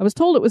 I was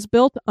told it was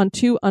built on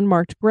 2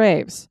 unmarked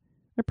graves.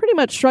 I pretty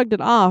much shrugged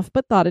it off,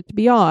 but thought it to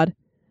be odd.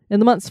 In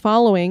the months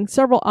following,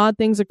 several odd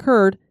things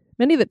occurred,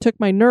 many that took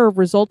my nerve,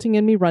 resulting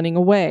in me running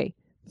away.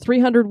 The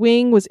 300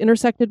 wing was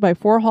intersected by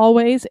 4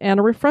 hallways and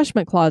a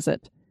refreshment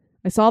closet.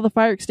 I saw the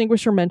fire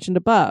extinguisher mentioned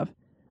above.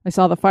 I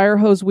saw the fire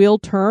hose wheel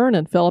turn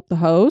and fill up the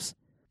hose.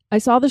 I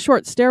saw the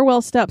short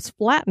stairwell steps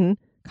flatten,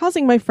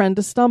 causing my friend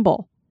to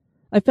stumble.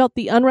 I felt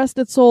the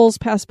unrested souls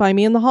pass by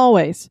me in the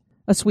hallways.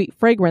 A sweet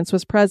fragrance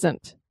was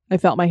present. I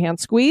felt my hand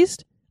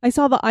squeezed. I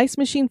saw the ice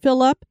machine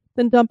fill up,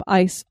 then dump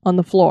ice on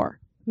the floor.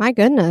 My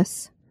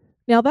goodness.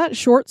 Now that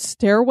short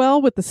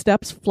stairwell with the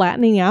steps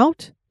flattening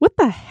out, what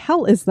the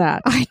hell is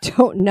that? I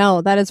don't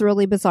know. That is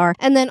really bizarre.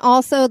 And then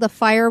also the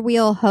fire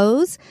wheel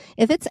hose.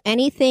 If it's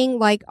anything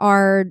like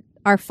our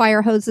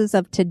fire hoses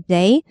of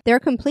today, they're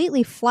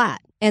completely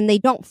flat. And they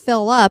don't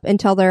fill up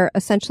until they're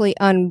essentially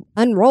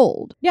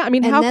unrolled. Yeah, I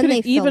mean, And how then could they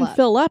it even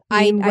fill up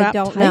being I wrapped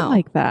don't tight know.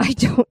 like that? I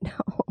don't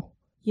know.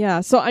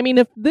 Yeah, so I mean,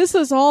 if this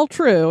is all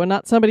true and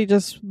not somebody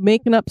just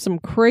making up some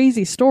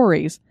crazy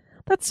stories,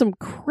 that's some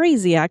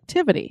crazy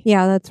activity.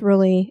 Yeah, that's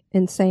really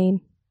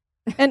insane.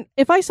 And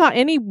if I saw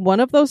any one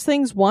of those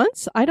things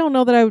once, I don't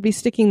know that I would be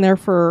sticking there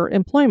for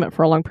employment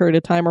for a long period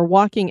of time or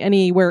walking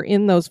anywhere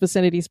in those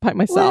vicinities by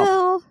myself.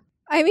 Well,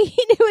 I mean,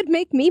 it would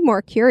make me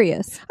more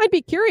curious. I'd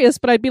be curious,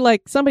 but I'd be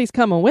like, somebody's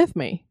coming with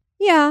me.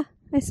 Yeah,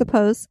 I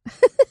suppose.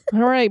 All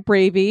right,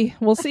 Bravey.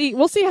 We'll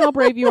see how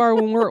brave you are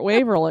when we're at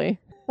Waverly.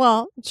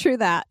 Well, true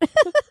that.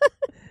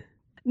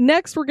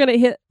 Next, we're going to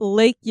hit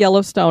Lake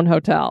Yellowstone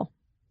Hotel.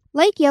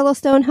 Lake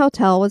Yellowstone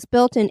Hotel was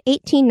built in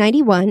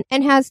 1891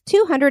 and has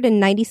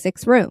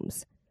 296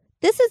 rooms.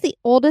 This is the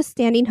oldest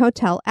standing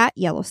hotel at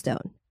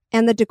Yellowstone,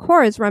 and the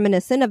decor is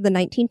reminiscent of the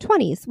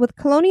 1920s with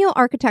colonial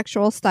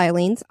architectural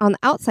stylings on the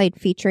outside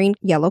featuring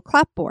yellow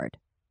clapboard.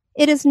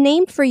 It is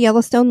named for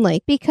Yellowstone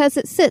Lake because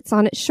it sits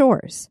on its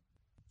shores.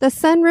 The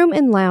sunroom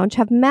and lounge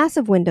have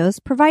massive windows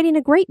providing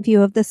a great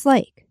view of this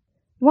lake.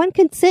 One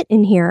can sit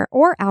in here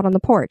or out on the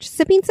porch,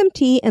 sipping some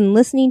tea and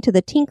listening to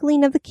the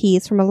tinkling of the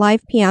keys from a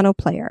live piano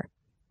player.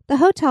 The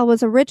hotel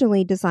was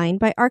originally designed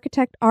by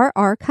architect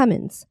R.R.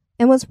 Cummins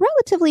and was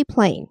relatively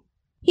plain.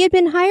 He had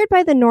been hired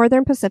by the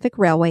Northern Pacific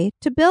Railway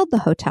to build the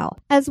hotel,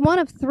 as one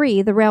of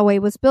 3 the railway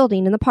was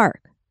building in the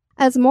park.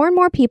 As more and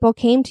more people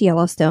came to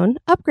Yellowstone,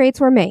 upgrades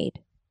were made.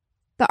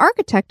 The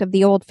architect of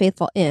the Old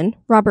Faithful Inn,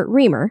 Robert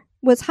Reamer,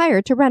 was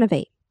hired to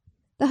renovate.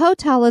 The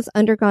hotel has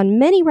undergone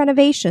many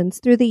renovations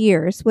through the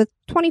years, with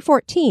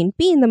 2014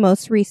 being the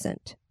most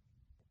recent.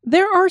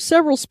 There are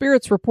several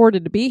spirits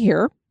reported to be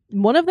here.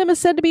 One of them is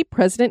said to be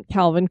President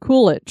Calvin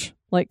Coolidge.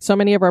 Like so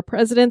many of our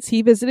presidents,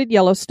 he visited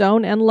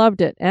Yellowstone and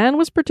loved it, and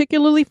was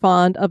particularly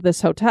fond of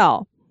this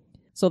hotel.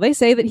 So they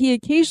say that he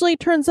occasionally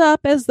turns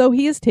up as though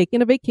he has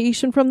taken a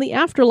vacation from the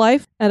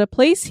afterlife at a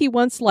place he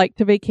once liked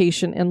to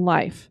vacation in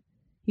life.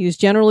 He is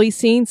generally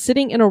seen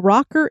sitting in a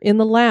rocker in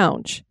the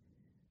lounge.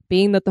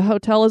 Being that the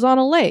hotel is on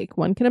a lake,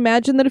 one can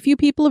imagine that a few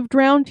people have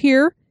drowned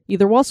here,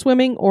 either while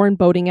swimming or in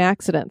boating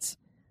accidents.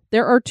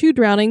 There are 2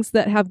 drownings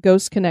that have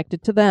ghosts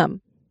connected to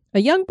them. A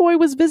young boy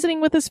was visiting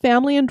with his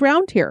family and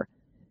drowned here.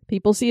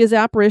 People see his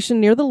apparition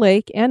near the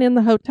lake and in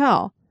the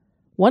hotel.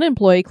 One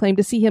employee claimed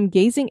to see him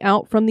gazing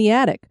out from the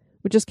attic,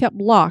 which is kept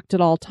locked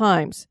at all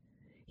times.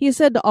 He is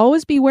said to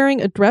always be wearing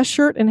a dress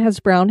shirt and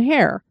has brown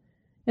hair.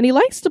 And he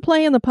likes to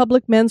play in the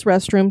public men's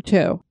restroom,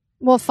 too.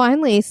 Well,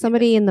 finally,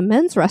 somebody in the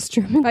men's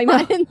restroom, I know.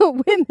 not in the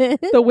women.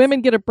 The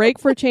women get a break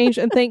for a change,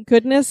 and thank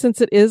goodness,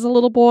 since it is a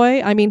little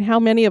boy. I mean,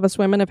 how many of us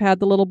women have had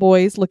the little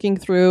boys looking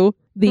through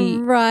the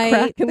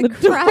crack in the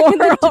crack in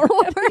the door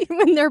door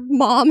when their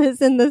mom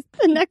is in the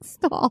next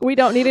stall. We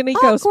don't need any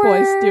ghost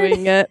boys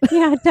doing it.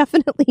 Yeah,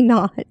 definitely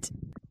not.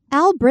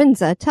 Al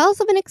Brinza tells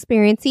of an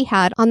experience he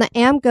had on the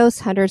Am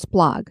Ghost Hunters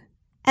blog.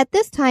 At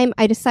this time,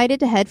 I decided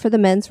to head for the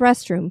men's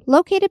restroom,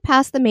 located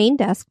past the main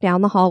desk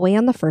down the hallway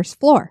on the first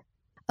floor.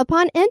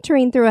 Upon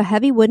entering through a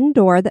heavy wooden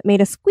door that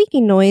made a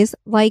squeaking noise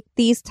like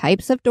these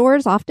types of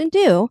doors often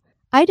do,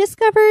 I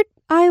discovered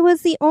I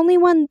was the only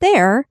one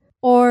there,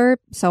 or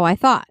so I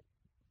thought.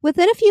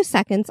 Within a few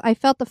seconds, I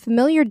felt the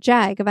familiar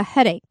jag of a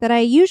headache that I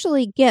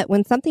usually get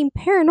when something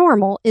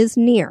paranormal is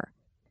near.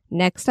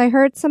 Next, I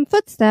heard some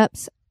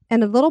footsteps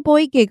and a little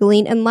boy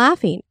giggling and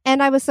laughing,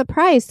 and I was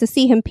surprised to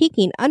see him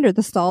peeking under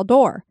the stall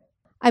door.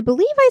 I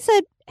believe I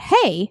said,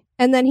 "Hey,"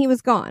 and then he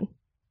was gone.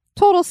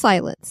 Total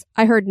silence.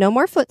 I heard no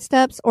more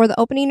footsteps or the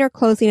opening or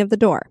closing of the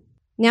door.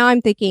 Now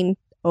I'm thinking,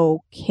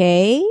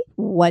 okay,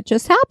 what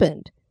just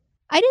happened?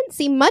 I didn't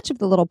see much of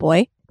the little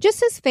boy, just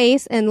his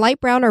face and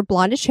light brown or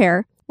blondish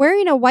hair,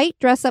 wearing a white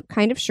dress-up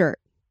kind of shirt.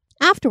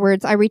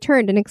 Afterwards, I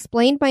returned and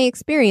explained my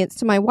experience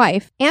to my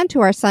wife and to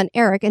our son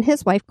Eric and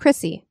his wife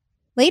Chrissy.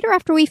 Later,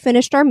 after we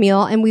finished our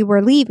meal and we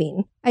were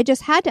leaving, I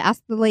just had to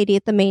ask the lady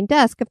at the main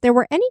desk if there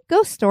were any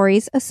ghost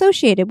stories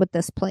associated with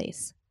this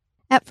place.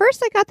 At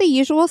first, I got the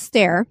usual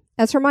stare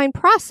as her mind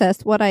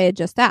processed what I had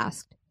just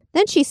asked.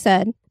 Then she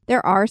said,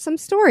 "There are some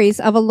stories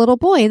of a little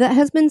boy that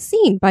has been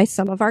seen by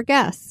some of our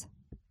guests."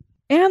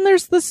 And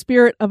there's the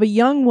spirit of a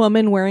young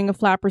woman wearing a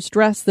flapper's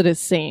dress that is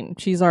seen.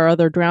 She's our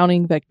other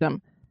drowning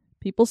victim.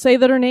 People say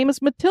that her name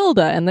is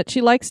Matilda and that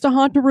she likes to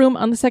haunt a room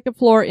on the second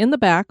floor in the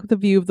back with a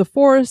view of the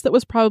forest that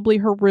was probably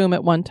her room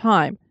at one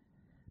time.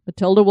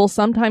 Matilda will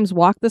sometimes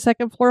walk the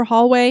second floor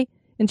hallway,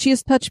 and she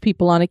has touched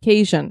people on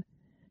occasion.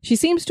 She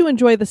seems to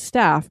enjoy the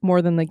staff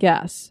more than the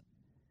guests.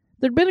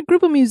 There'd been a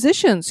group of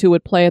musicians who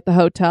would play at the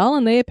hotel,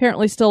 and they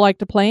apparently still like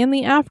to play in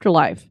the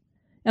afterlife.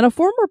 And a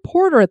former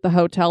reporter at the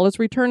hotel has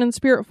returned in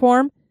spirit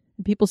form,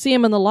 and people see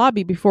him in the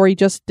lobby before he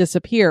just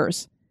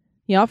disappears.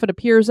 He often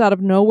appears out of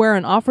nowhere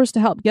and offers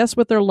to help guests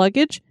with their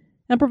luggage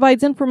and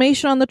provides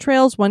information on the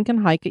trails one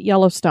can hike at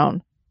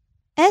Yellowstone.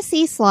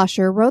 S.E.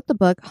 Schlosser wrote the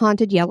book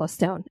Haunted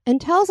Yellowstone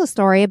and tells a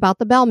story about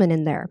the bellman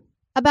in there.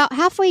 About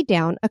halfway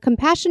down, a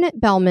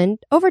compassionate bellman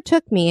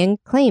overtook me and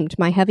claimed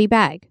my heavy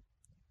bag.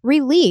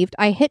 Relieved,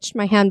 I hitched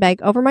my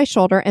handbag over my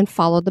shoulder and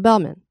followed the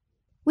bellman.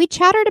 We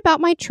chattered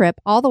about my trip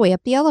all the way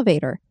up the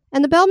elevator,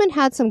 and the bellman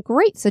had some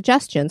great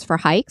suggestions for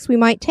hikes we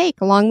might take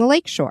along the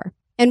lakeshore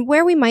and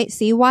where we might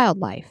see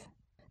wildlife.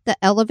 The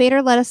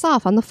elevator let us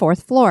off on the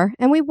 4th floor,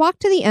 and we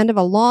walked to the end of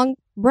a long,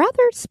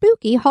 rather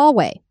spooky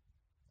hallway.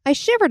 I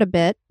shivered a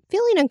bit,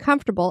 feeling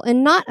uncomfortable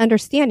and not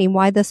understanding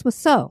why this was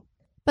so.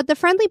 But the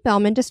friendly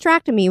bellman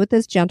distracted me with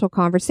his gentle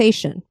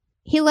conversation.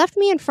 He left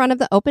me in front of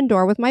the open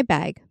door with my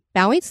bag,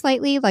 bowing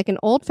slightly like an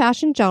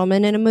old-fashioned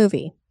gentleman in a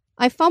movie.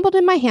 I fumbled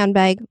in my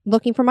handbag,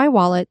 looking for my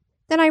wallet.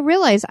 Then I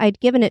realized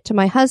I'd given it to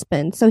my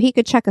husband so he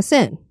could check us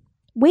in.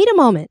 "Wait a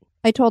moment,"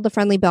 I told the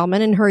friendly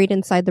bellman and hurried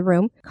inside the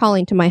room,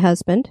 calling to my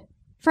husband.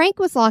 Frank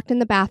was locked in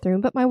the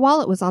bathroom, but my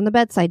wallet was on the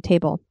bedside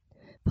table.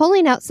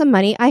 Pulling out some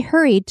money, I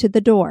hurried to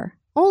the door,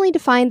 only to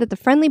find that the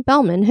friendly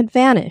bellman had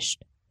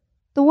vanished.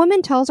 The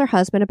woman tells her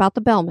husband about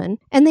the bellman,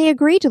 and they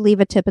agree to leave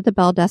a tip at the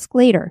bell desk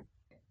later.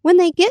 When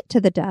they get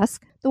to the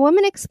desk, the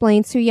woman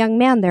explains to a young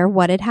man there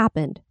what had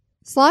happened.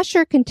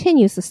 Schlosser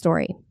continues the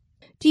story.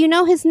 "Do you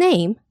know his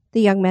name?"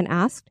 the young man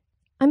asked.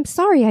 "I'm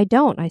sorry, I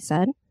don't," I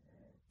said.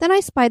 Then I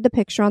spied the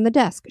picture on the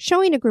desk,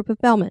 showing a group of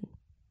bellmen.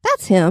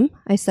 "That's him,"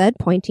 I said,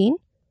 pointing.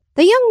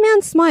 The young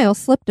man's smile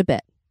slipped a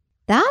bit.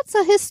 "That's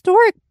a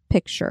historic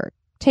picture,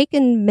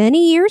 taken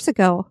many years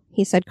ago,"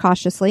 he said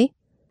cautiously.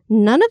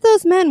 "None of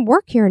those men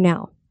work here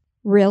now."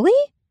 "Really?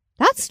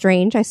 That's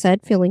strange," I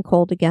said, feeling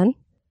cold again.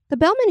 "The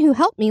bellman who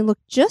helped me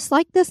looked just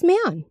like this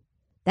man."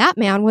 "That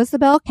man was the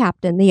bell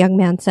captain," the young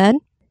man said.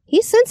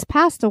 "He's since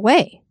passed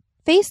away."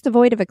 Face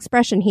devoid of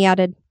expression, he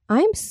added,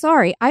 "I'm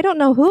sorry, I don't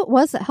know who it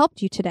was that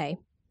helped you today."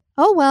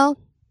 "Oh well,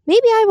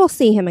 maybe I will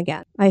see him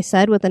again," I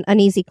said with an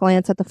uneasy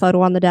glance at the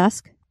photo on the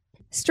desk.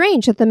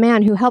 Strange that the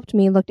man who helped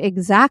me looked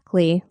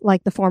exactly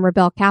like the former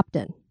bell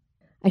captain.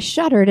 I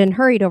shuddered and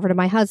hurried over to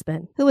my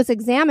husband, who was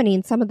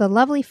examining some of the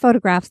lovely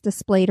photographs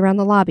displayed around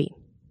the lobby.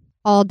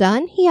 "All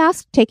done?" he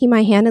asked, taking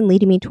my hand and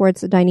leading me towards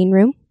the dining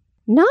room.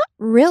 "Not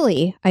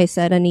really," I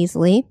said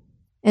uneasily,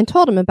 and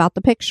told him about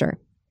the picture.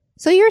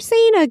 "So you're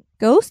saying a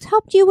ghost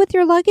helped you with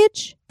your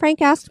luggage?"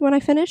 Frank asked when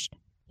I finished.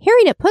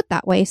 Hearing it put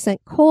that way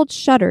sent cold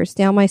shudders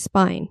down my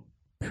spine.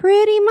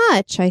 "Pretty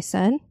much," I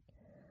said.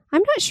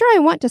 "I'm not sure I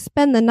want to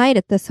spend the night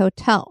at this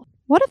hotel.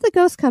 What if the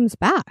ghost comes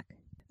back?"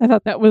 I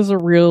thought that was a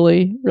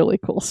really, really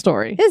cool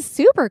story. It's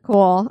super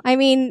cool. I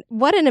mean,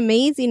 what an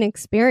amazing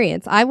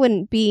experience. I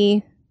wouldn't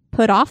be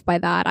put off by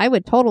that. I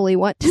would totally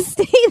want to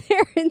stay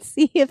there and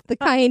see if the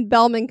kind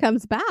bellman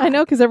comes back. I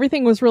know, because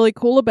everything was really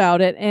cool about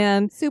it.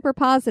 And super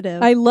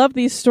positive. I love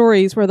these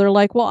stories where they're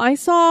like, well, I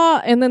saw,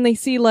 and then they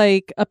see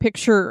like a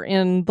picture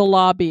in the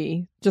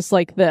lobby just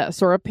like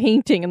this, or a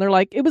painting, and they're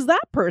like, it was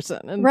that person.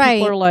 And right.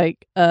 People are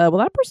like, well,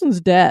 that person's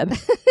dead.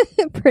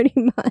 Pretty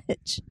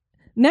much.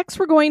 Next,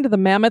 we're going to the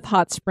Mammoth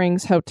Hot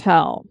Springs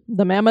Hotel.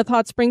 The Mammoth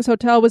Hot Springs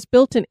Hotel was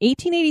built in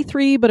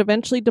 1883, but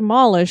eventually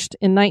demolished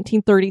in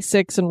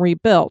 1936 and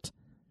rebuilt,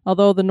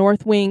 although the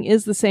north wing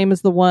is the same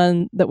as the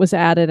one that was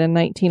added in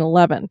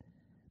 1911.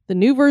 The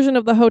new version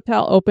of the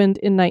hotel opened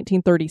in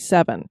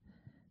 1937.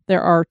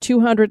 There are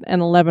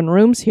 211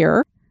 rooms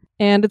here,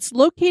 and it's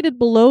located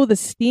below the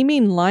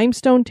steaming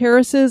limestone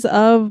terraces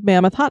of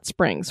Mammoth Hot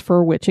Springs,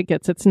 for which it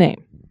gets its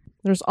name.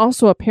 There's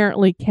also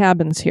apparently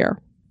cabins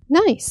here.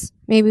 Nice.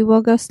 Maybe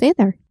we'll go stay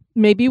there.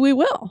 Maybe we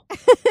will.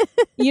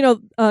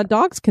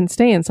 Dogs can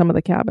stay in some of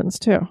the cabins,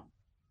 too.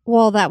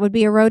 Well, that would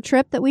be a road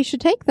trip that we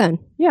should take then.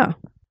 Yeah.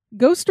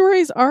 Ghost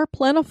stories are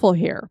plentiful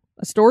here.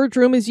 A storage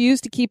room is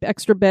used to keep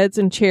extra beds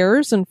and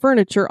chairs, and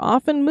furniture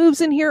often moves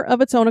in here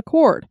of its own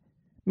accord.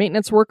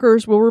 Maintenance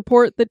workers will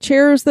report that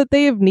chairs that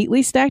they have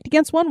neatly stacked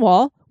against one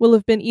wall will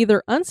have been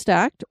either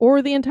unstacked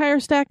or the entire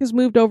stack is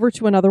moved over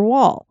to another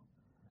wall.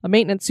 A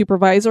maintenance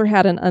supervisor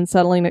had an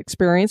unsettling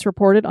experience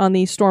reported on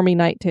the Stormy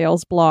Night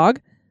Tales blog.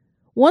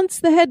 Once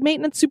the head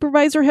maintenance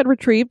supervisor had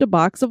retrieved a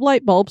box of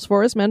light bulbs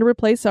for his men to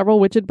replace several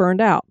which had burned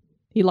out.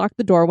 He locked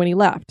the door when he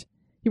left.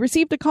 He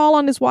received a call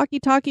on his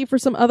walkie-talkie for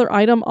some other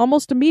item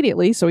almost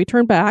immediately, so he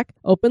turned back,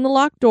 opened the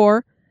locked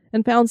door,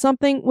 and found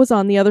something was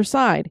on the other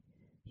side.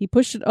 He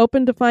pushed it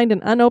open to find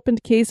an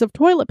unopened case of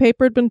toilet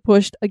paper had been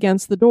pushed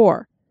against the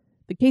door.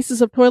 The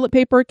cases of toilet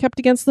paper are kept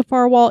against the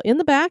far wall in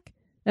the back,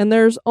 and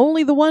there's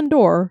only the one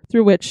door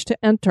through which to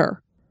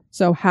enter.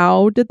 So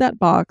how did that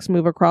box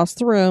move across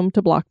the room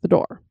to block the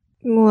door?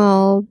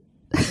 Well,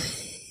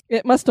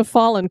 it must have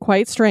fallen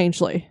quite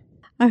strangely.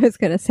 I was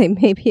going to say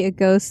maybe a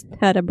ghost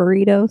had a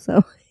burrito,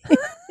 so...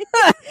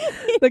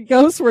 The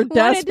ghosts were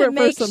desperate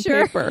for some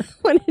paper.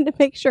 Wanted to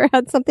make sure it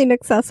had something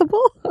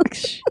accessible.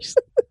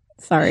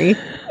 Sorry.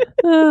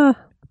 A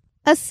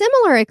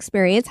similar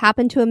experience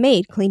happened to a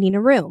maid cleaning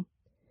a room.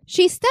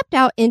 She stepped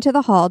out into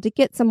the hall to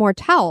get some more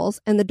towels,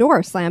 and the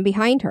door slammed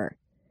behind her.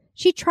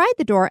 She tried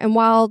the door, and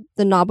while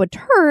the knob would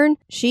turn,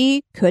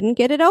 she couldn't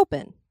get it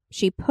open.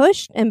 She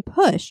pushed and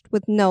pushed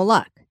with no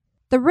luck.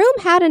 The room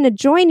had an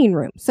adjoining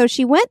room, so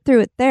she went through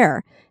it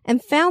there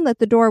and found that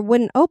the door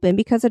wouldn't open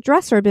because a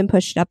dresser had been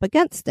pushed up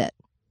against it.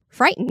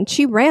 Frightened,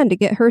 she ran to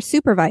get her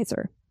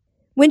supervisor.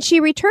 When she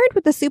returned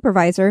with the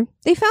supervisor,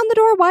 they found the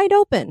door wide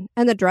open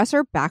and the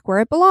dresser back where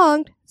it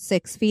belonged,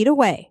 6 feet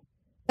away.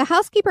 The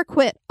housekeeper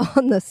quit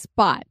on the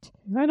spot.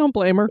 I don't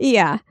blame her.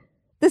 Yeah.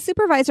 The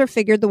supervisor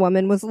figured the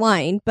woman was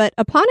lying, but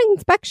upon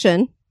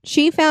inspection,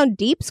 she found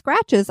deep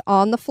scratches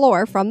on the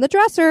floor from the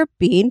dresser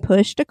being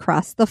pushed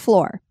across the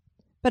floor.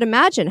 But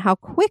imagine how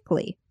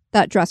quickly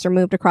that dresser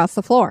moved across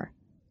the floor.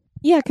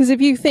 Yeah, because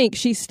if you think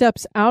she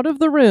steps out of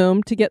the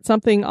room to get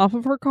something off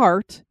of her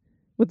cart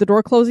with the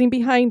door closing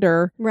behind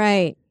her.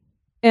 Right.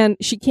 And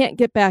she can't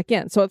get back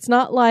in. So it's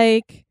not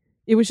like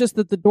it was just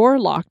that the door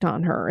locked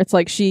on her. It's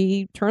like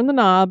she turned the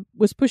knob,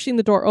 was pushing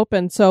the door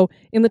open. So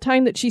in the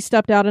time that she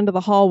stepped out into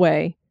the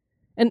hallway,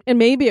 and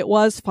maybe it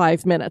was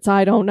 5 minutes,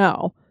 I don't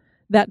know,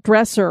 that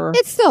dresser...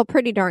 It's still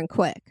pretty darn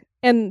quick.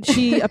 And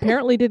she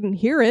apparently didn't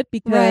hear it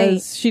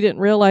because she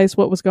didn't realize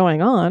what was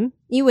going on.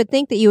 You would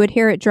think that you would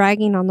hear it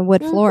dragging on the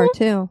wood floor,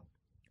 too.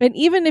 And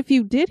even if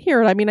you did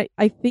hear it, I mean,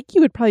 I think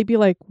you would probably be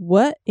like,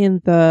 what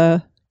in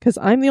the... Because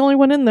I'm the only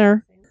one in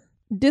there.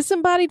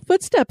 Disembodied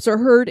footsteps are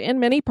heard in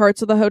many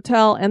parts of the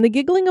hotel, and the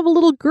giggling of a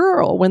little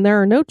girl when there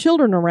are no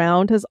children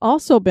around has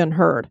also been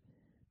heard.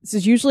 This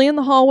is usually in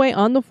the hallway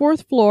on the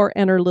 4th floor,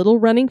 and her little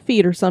running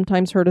feet are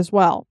sometimes heard as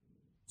well.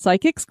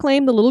 Psychics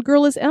claim the little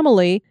girl is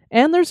Emily,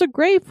 and there's a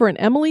grave for an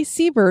Emily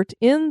Sievert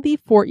in the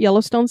Fort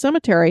Yellowstone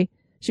Cemetery.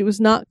 She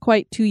was not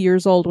quite 2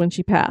 years old when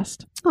she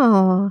passed.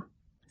 Aww.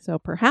 So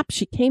perhaps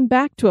she came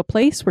back to a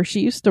place where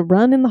she used to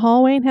run in the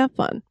hallway and have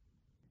fun.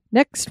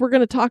 Next, we're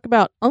going to talk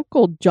about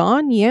Uncle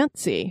John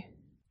Yancey.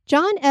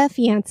 John F.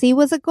 Yancey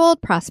was a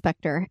gold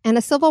prospector and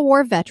a Civil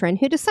War veteran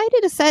who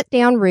decided to set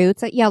down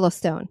roots at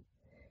Yellowstone.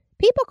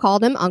 People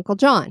called him Uncle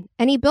John,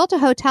 and he built a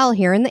hotel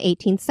here in the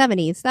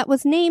 1870s that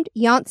was named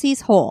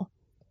Yancey's Hole.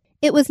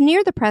 It was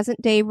near the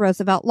present-day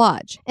Roosevelt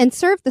Lodge and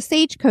served the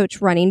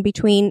stagecoach running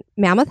between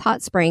Mammoth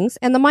Hot Springs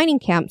and the mining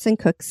camps in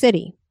Cook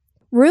City.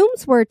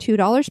 Rooms were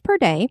 $2 per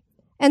day,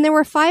 and there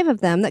were 5 of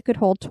them that could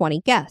hold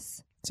 20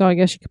 guests. So I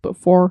guess you could put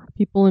 4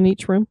 people in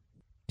each room,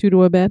 2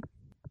 to a bed.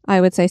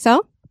 I would say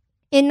so.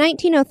 In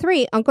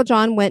 1903, Uncle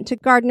John went to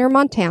Gardner,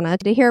 Montana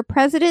to hear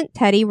President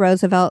Teddy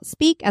Roosevelt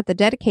speak at the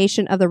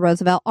dedication of the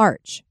Roosevelt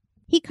Arch.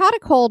 He caught a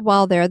cold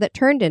while there that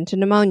turned into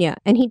pneumonia,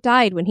 and he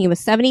died when he was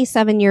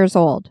 77 years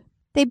old.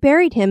 They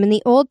buried him in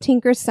the old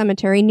Tinkers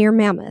Cemetery near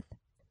Mammoth.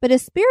 But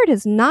his spirit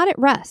is not at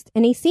rest,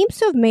 and he seems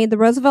to have made the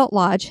Roosevelt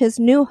Lodge his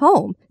new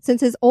home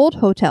since his old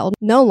hotel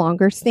no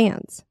longer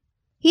stands.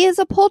 He is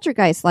a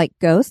poltergeist-like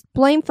ghost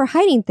blamed for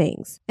hiding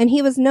things, and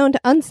he was known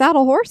to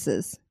unsaddle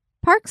horses.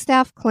 Park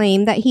staff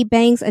claim that he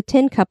bangs a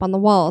tin cup on the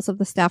walls of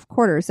the staff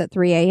quarters at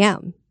 3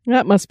 a.m.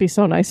 That must be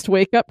so nice to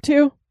wake up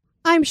to.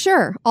 I'm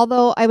sure,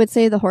 although I would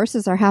say the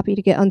horses are happy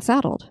to get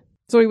unsaddled.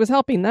 So he was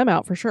helping them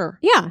out for sure.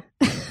 Yeah,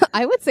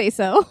 I would say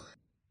so.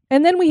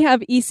 And then we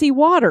have E.C.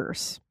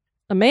 Waters.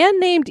 A man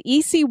named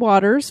E.C.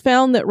 Waters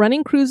found that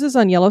running cruises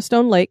on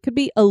Yellowstone Lake could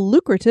be a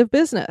lucrative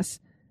business,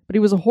 but he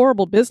was a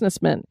horrible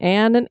businessman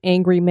and an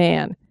angry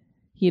man.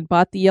 He had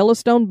bought the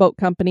Yellowstone Boat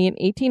Company in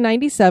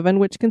 1897,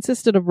 which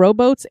consisted of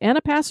rowboats and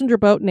a passenger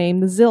boat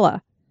named the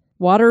Zilla.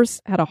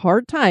 Waters had a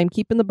hard time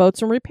keeping the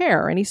boats in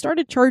repair, and he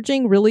started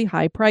charging really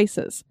high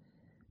prices.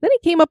 Then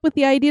he came up with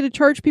the idea to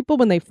charge people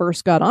when they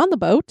first got on the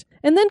boat,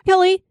 and then,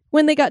 Kelly,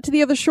 when they got to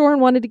the other shore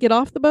and wanted to get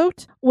off the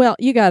boat, well,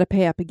 you got to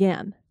pay up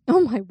again. Oh,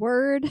 my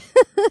word.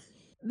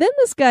 Then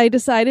this guy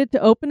decided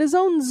to open his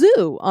own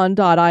zoo on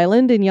Dot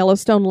Island in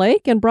Yellowstone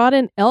Lake and brought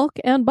in elk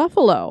and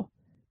buffalo.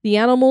 The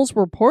animals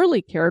were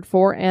poorly cared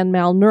for and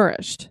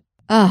malnourished.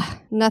 Ugh,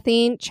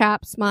 nothing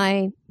chaps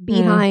my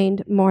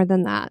behind more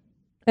than that.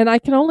 And I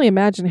can only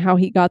imagine how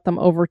he got them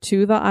over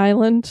to the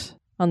island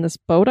on this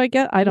boat, I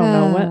guess. I don't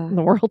know what in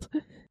the world.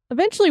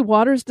 Eventually,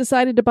 Waters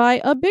decided to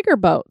buy a bigger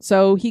boat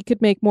so he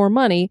could make more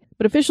money,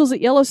 but officials at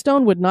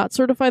Yellowstone would not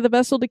certify the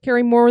vessel to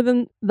carry more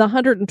than the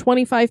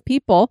 125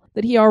 people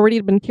that he already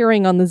had been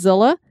carrying on the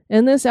Zilla,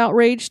 and this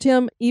outraged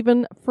him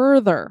even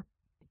further.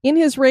 In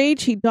his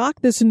rage, he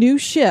docked this new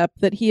ship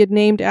that he had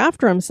named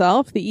after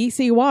himself, the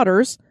E.C.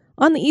 Waters,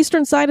 on the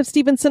eastern side of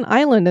Stevenson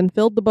Island and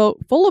filled the boat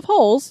full of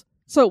holes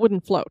so it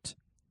wouldn't float.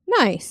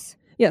 Nice.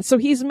 Yeah, so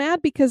he's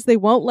mad because they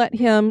won't let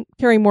him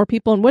carry more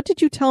people. And what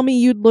did you tell me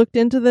you'd looked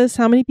into this?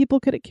 How many people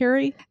could it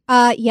carry?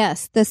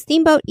 Yes, the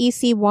steamboat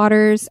E.C.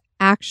 Waters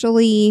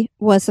actually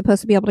was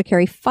supposed to be able to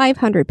carry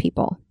 500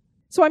 people.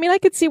 So, I mean, I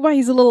could see why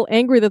he's a little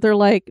angry that they're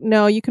like,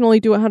 no, you can only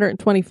do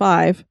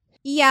 125.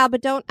 Yeah,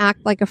 but don't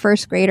act like a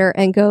first grader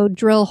and go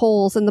drill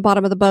holes in the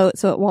bottom of the boat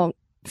so it won't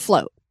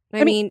float.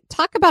 I mean,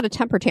 talk about a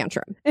temper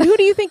tantrum. And who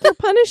do you think you're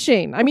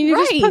punishing? I mean, you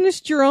just Right.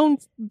 punished your own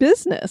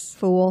business.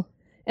 Fool.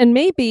 And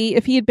maybe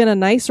if he had been a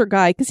nicer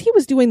guy, because he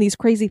was doing these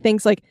crazy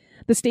things like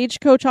the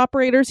stagecoach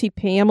operators, he'd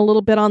pay him a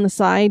little bit on the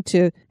side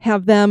to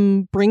have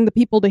them bring the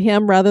people to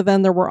him rather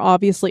than there were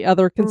obviously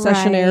other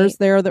concessionaires Right.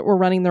 there that were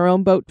running their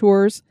own boat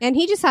tours. And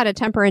he just had a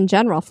temper in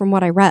general from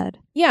what I read.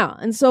 Yeah.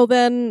 And so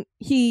then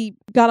he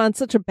got on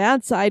such a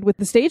bad side with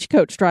the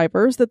stagecoach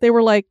drivers that they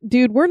were like,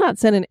 dude, we're not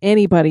sending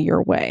anybody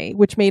your way,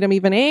 which made him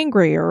even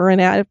angrier and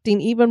acting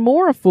even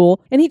more a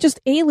fool. And he just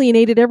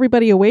alienated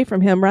everybody away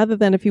from him rather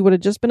than if he would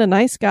have just been a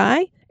nice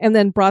guy and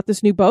then brought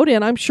this new boat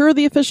in. I'm sure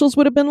the officials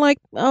would have been like,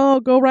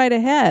 oh, go right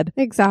ahead.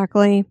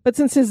 Exactly. But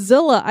since his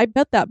Zilla, I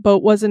bet that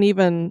boat wasn't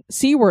even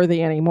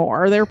seaworthy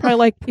anymore. They were probably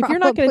like, if you're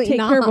not going to Probably take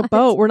care of a not.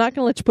 boat, we're not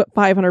going to let you put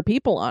 500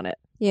 people on it.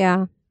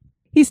 Yeah.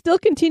 He still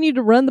continued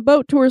to run the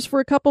boat tours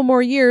for a couple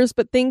more years,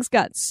 but things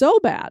got so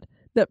bad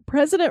that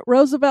President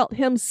Roosevelt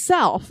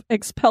himself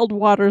expelled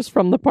Waters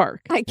from the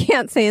park. I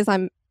can't say as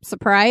I'm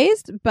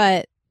surprised,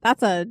 but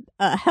that's a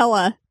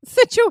hella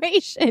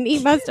situation. He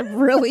must have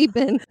really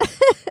been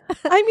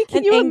I mean, can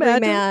an you angry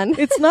imagine? man.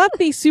 It's not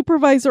the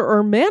supervisor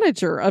or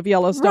manager of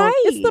Yellowstone.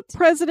 It's the Right.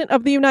 President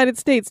of the United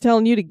States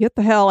telling you to get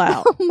the hell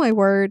out. Oh, my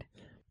word.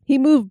 He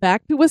moved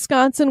back to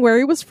Wisconsin, where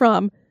he was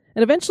from,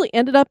 and eventually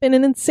ended up in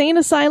an insane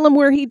asylum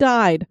where he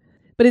died.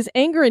 But his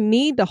anger and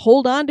need to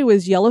hold on to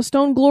his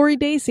Yellowstone glory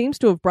days seems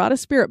to have brought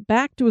his spirit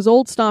back to his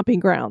old stomping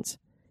grounds.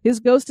 His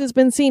ghost has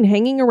been seen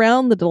hanging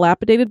around the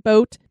dilapidated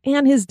boat,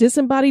 and his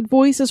disembodied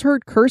voice is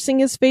heard cursing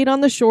his fate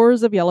on the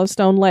shores of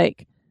Yellowstone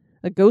Lake.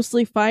 A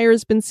ghostly fire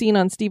has been seen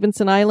on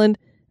Stevenson Island,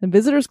 and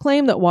visitors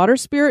claim that water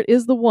spirit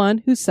is the one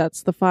who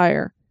sets the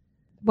fire.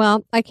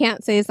 Well, I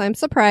can't say as I'm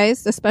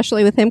surprised,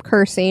 especially with him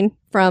cursing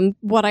from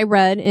what I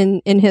read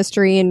in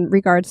history in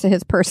regards to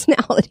his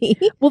personality.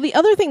 Well, the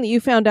other thing that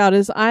you found out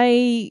is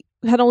I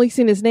had only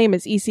seen his name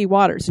as E.C.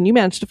 Waters, and you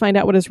managed to find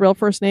out what his real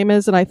first name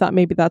is, and I thought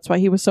maybe that's why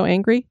he was so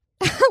angry.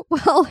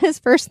 Well, his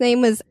first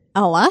name was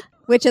Ella,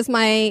 which is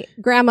my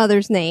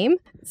grandmother's name.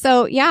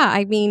 So, yeah,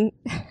 I mean,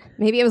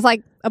 maybe it was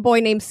like a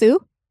boy named Sue.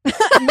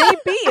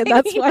 Maybe, and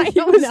that's why I he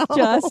don't was know.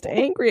 just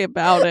angry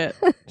about it.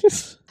 But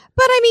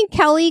I mean,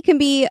 Kelly can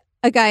be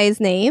a guy's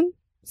name.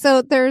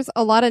 So there's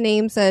a lot of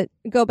names that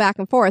go back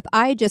and forth.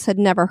 I just had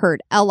never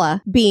heard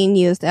Ella being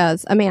used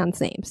as a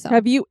man's name. So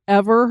Have you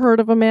ever heard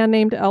of a man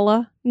named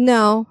Ella?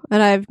 no,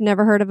 and I've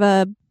never heard of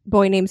a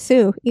boy named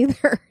Sue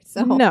either.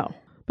 So No,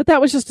 but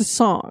that was just a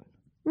song.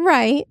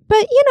 right,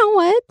 but you know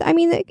what? I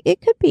mean,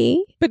 it could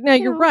be But now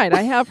you're know. right.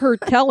 I have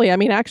heard Kelly. I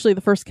mean, actually,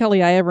 the first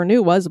Kelly I ever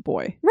knew was a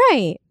boy.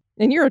 right.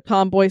 And you're a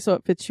tomboy, so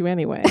it fits you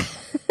anyway.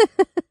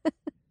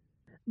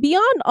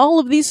 Beyond all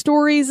of these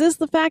stories is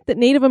the fact that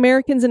Native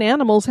Americans and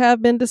animals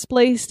have been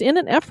displaced in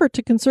an effort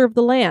to conserve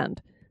the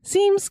land.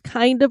 Seems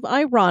kind of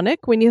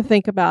ironic when you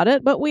think about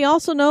it, but we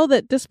also know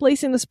that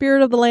displacing the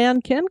spirit of the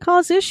land can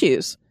cause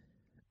issues.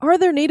 Are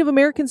there Native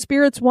American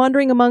spirits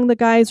wandering among the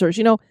geysers?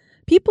 You know,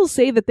 people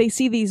say that they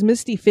see these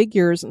misty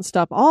figures and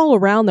stuff all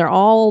around there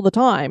all the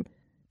time,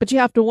 but you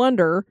have to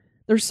wonder,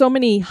 there's so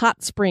many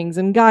hot springs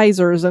and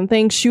geysers and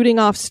things shooting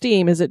off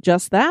steam. Is it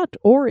just that,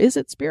 or is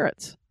it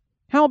spirits?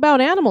 How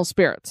about animal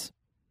spirits?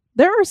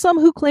 There are some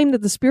who claim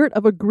that the spirit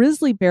of a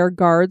grizzly bear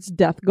guards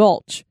Death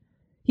Gulch.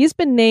 He's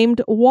been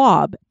named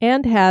Wob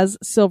and has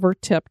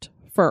silver-tipped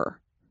fur.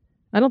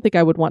 I don't think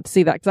I would want to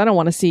see that because I don't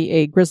want to see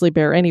a grizzly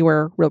bear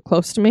anywhere real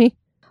close to me.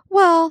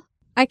 Well,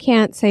 I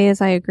can't say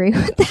as I agree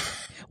with that.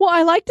 Well,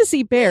 I like to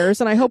see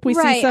bears, and I hope we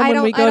see some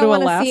when we go to Alaska.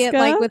 I don't want to see it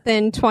like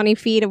within 20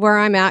 feet of where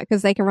I'm at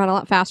because they can run a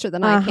lot faster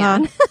than I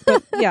can.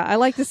 But yeah, I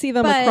like to see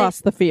them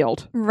across the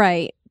field.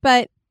 Right.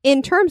 But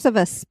in terms of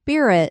a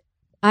spirit,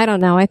 I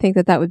don't know. I think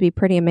that would be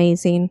pretty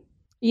amazing.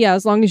 Yeah,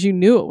 as long as you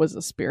knew it was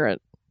a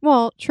spirit.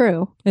 Well,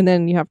 true. And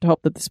then you have to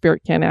hope that the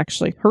spirit can't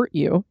actually hurt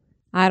you.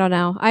 I don't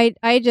know.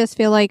 I just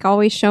feel like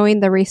always showing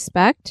the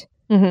respect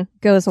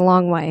goes a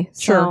long way.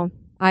 Sure. So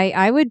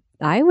I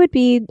would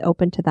be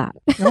open to that.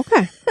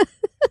 Okay.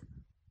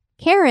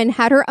 Karen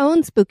had her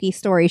own spooky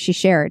story she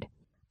shared.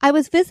 I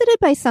was visited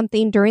by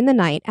something during the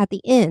night at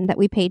the inn that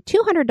we paid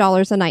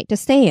 $200 a night to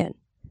stay in.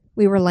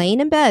 We were laying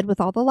in bed with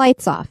all the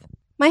lights off.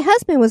 My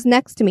husband was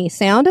next to me,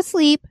 sound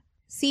asleep,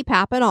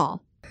 CPAP and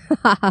all.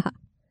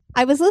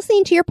 I was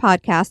listening to your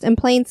podcast and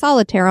playing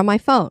solitaire on my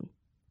phone.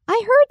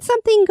 I heard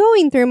something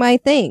going through my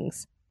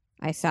things.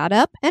 I sat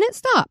up and it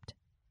stopped.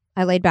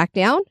 I laid back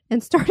down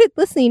and started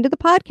listening to the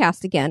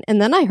podcast again,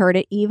 and then I heard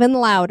it even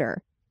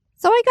louder.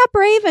 So I got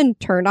brave and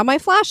turned on my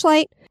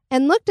flashlight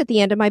and looked at the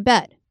end of my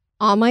bed.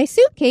 On my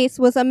suitcase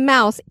was a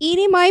mouse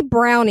eating my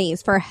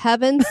brownies, for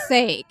heaven's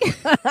sake.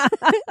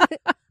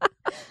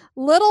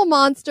 Little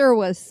monster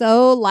was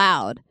so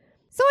loud.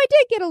 So I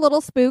did get a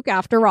little spook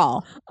after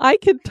all. I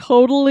could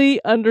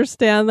totally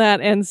understand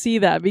that and see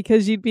that,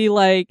 because you'd be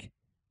like,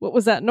 what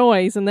was that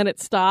noise? And then it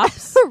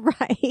stops.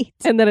 Right.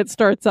 And then it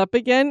starts up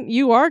again.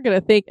 You are going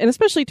to think, and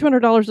especially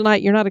 $200 a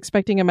night, you're not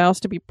expecting a mouse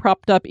to be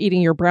propped up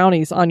eating your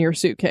brownies on your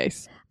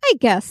suitcase. I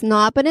guess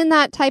not, but in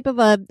that type of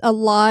a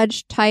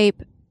lodge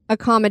type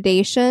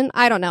accommodation,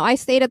 I don't know. I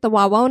stayed at the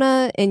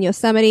Wawona in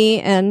Yosemite,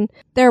 and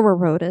there were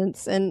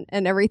rodents and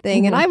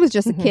everything. And I was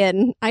just a kid,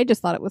 and I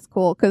just thought it was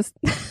cool because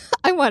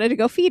I wanted to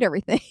go feed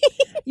everything.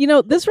 You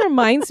know, this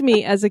reminds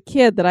me as a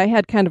kid that I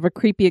had kind of a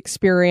creepy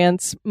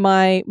experience.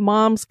 My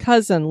mom's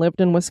cousin lived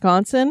in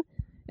Wisconsin,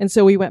 and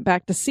so we went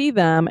back to see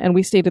them, and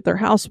we stayed at their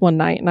house one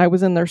night, and I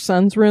was in their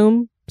son's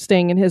room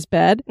staying in his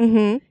bed,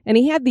 and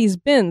he had these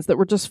bins that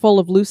were just full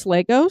of loose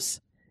Legos.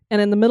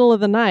 And in the middle of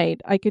the night,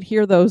 I could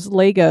hear those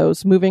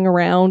Legos moving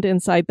around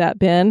inside that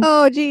bin.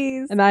 Oh,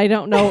 geez. And I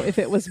don't know if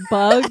it was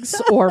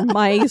bugs or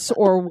mice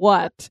or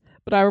what,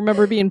 but I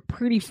remember being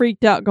pretty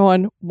freaked out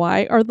going,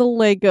 why are the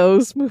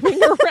Legos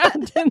moving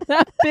around in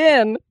that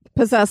bin?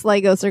 Possessed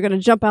Legos are going to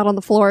jump out on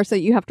the floor, so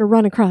you have to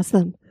run across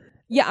them.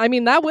 Yeah, I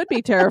mean, that would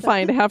be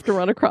terrifying to have to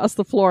run across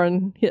the floor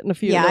and hitting a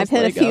few of those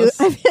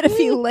Legos. I've hit a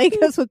few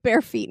Legos with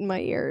bare feet in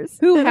my ears.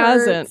 Who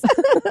hasn't?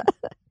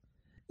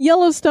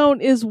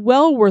 Yellowstone is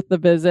well worth the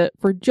visit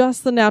for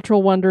just the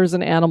natural wonders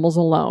and animals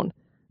alone.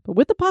 But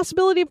with the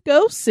possibility of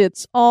ghosts,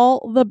 it's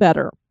all the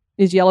better.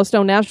 Is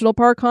Yellowstone National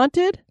Park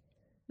haunted?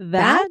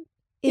 That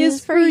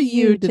is for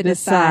you to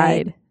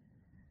decide.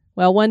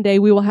 Well, one day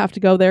we will have to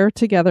go there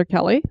together,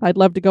 Kelly. I'd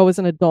love to go as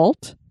an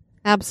adult.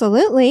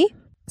 Absolutely.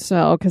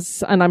 So,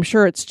 and I'm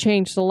sure it's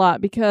changed a lot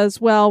because,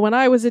 well, when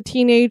I was a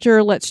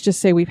teenager, let's just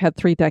say we've had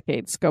 3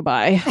 decades go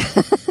by.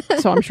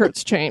 So I'm sure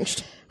it's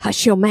changed.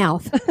 Hush your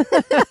mouth.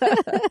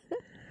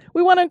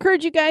 We want to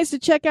encourage you guys to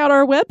check out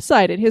our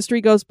website at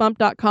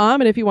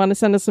historygoesbump.com. And if you want to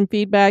send us some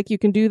feedback, you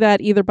can do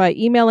that either by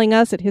emailing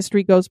us at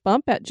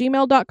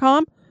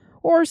historygoesbump@gmail.com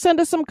or send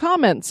us some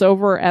comments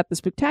over at the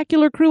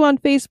Spooktacular Crew on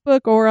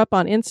Facebook or up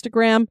on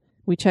Instagram.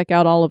 We check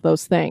out all of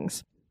those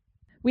things.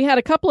 We had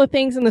a couple of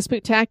things in the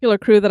Spooktacular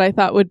Crew that I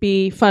thought would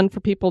be fun for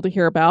people to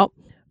hear about.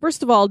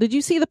 First of all, did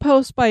you see the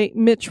post by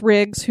Mitch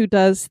Riggs, who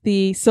does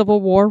the Civil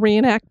War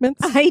reenactments?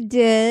 I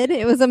did.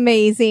 It was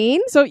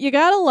amazing. So you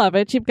gotta love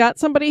it. You've got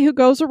somebody who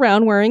goes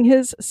around wearing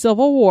his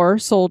Civil War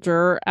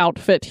soldier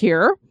outfit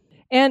here.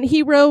 And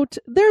he wrote,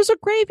 "There's a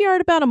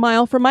graveyard about a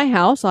mile from my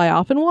house I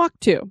often walk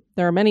to.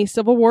 There are many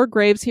Civil War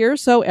graves here,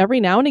 so every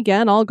now and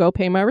again I'll go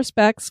pay my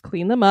respects,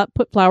 clean them up,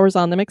 put flowers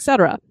on them,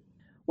 etc.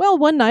 Well,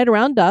 one night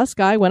around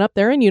dusk, I went up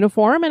there in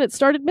uniform and it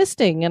started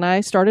misting, and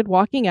I started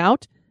walking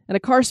out, and a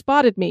car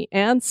spotted me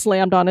and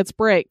slammed on its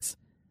brakes.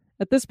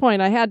 At this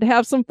point, I had to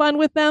have some fun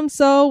with them,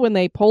 so when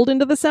they pulled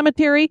into the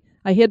cemetery,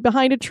 I hid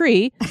behind a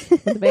tree. When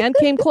the van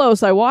came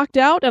close, I walked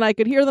out, and I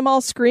could hear them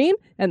all scream,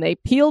 and they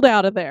peeled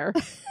out of there.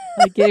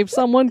 I gave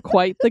someone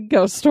quite the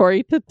ghost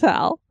story to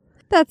tell."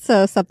 That's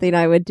something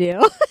I would do.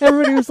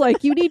 Everybody was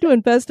like, you need to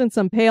invest in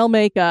some pale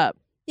makeup.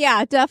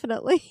 Yeah,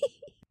 definitely.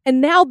 And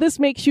now this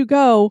makes you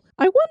go,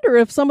 I wonder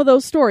if some of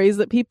those stories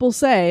that people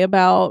say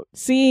about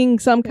seeing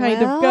some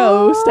kind of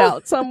ghost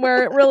out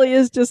somewhere, it really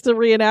is just a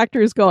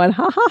reenactor who's going,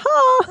 ha ha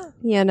ha.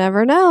 You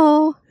never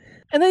know.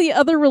 And then the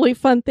other really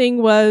fun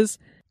thing was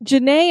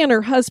Janae and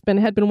her husband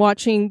had been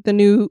watching the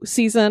new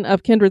season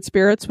of Kindred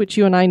Spirits, which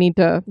you and I need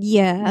to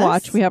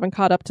watch. We haven't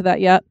caught up to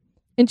that yet.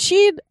 And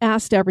she'd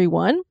asked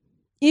everyone,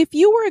 if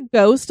you were a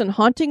ghost and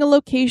haunting a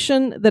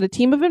location that a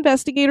team of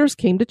investigators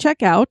came to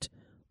check out,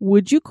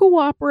 would you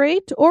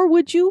cooperate or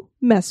would you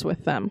mess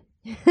with them?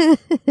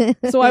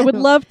 So I would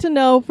love to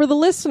know for the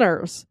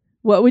listeners,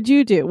 what would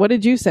you do? What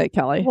did you say,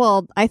 Kelly?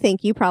 Well, I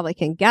think you probably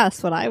can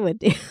guess what I would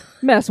do.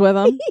 Mess with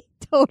them.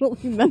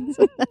 Totally mess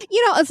with them.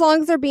 You know, as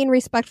long as they're being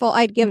respectful,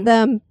 I'd give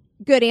them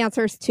good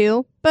answers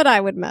too, but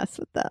I would mess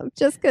with them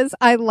just because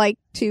I like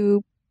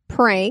to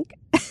prank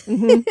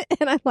and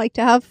I like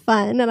to have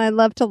fun and I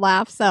love to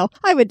laugh. So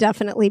I would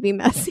definitely be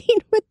messing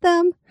with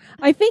them.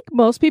 I think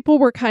most people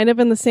were kind of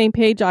in the same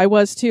page I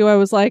was too. I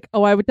was like,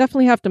 oh, I would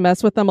definitely have to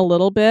mess with them a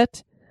little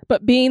bit.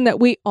 But being that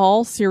we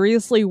all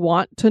seriously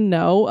want to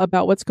know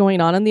about what's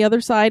going on the other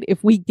side,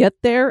 if we get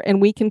there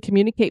and we can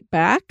communicate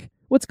back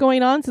what's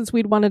going on, since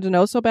we'd wanted to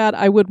know so bad,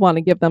 I would want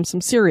to give them some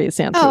serious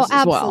answers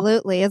as well. Oh,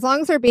 absolutely. As long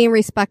as they're being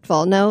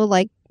respectful. No,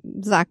 like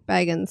Zach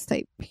Baggins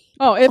type.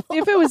 Oh, if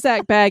it was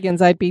Zach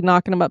Baggins, I'd be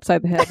knocking them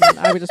upside the head and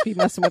I would just be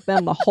messing with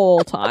them the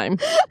whole time.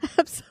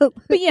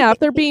 Absolutely. But yeah, if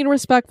they're being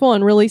respectful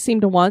and really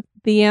seem to want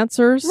the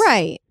answers.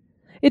 Right.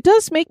 It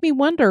does make me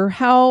wonder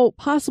how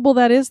possible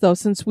that is, though,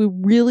 since we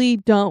really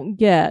don't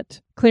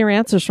get clear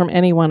answers from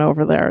anyone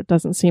over there. It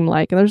doesn't seem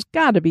like. And there's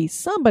got to be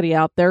somebody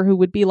out there who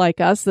would be like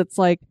us that's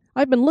like,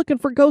 I've been looking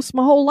for ghosts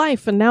my whole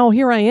life, and now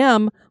here I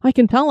am. I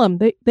can tell them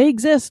they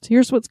exist.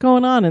 Here's what's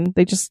going on, and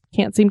they just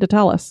can't seem to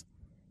tell us.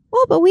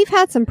 Well, but we've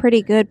had some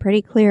pretty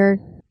clear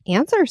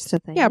answers to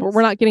things. Yeah, but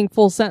we're not getting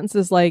full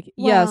sentences like,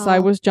 yes, I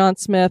was John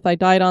Smith. I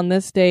died on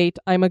this date.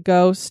 I'm a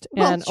ghost.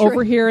 And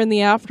over here in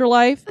the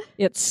afterlife,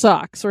 it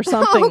sucks or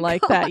something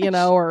like that,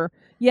 or,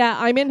 yeah,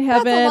 I'm in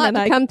heaven. That's a lot and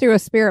to I come through a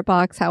spirit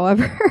box,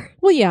 however.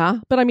 Well, yeah,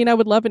 but I mean, I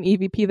would love an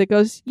EVP that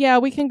goes, yeah,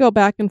 we can go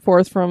back and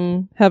forth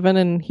from heaven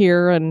and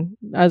here and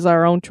as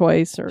our own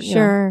choice or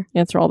sure.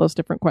 Answer all those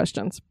different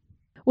questions.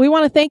 We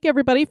want to thank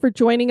everybody for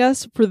joining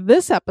us for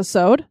this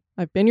episode.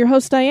 I've been your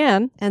host,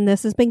 Diane. And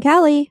this has been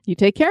Kelly. You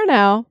take care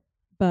now.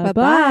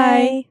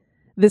 Bye-bye.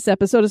 This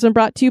episode has been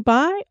brought to you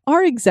by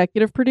our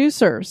executive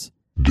producers.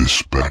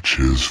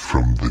 Dispatches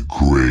from the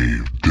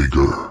Grave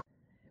Digger.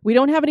 We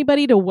don't have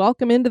anybody to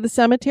welcome into the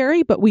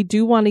cemetery, but we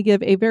do want to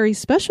give a very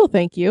special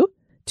thank you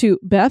to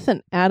Beth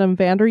and Adam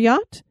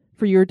Vanderyacht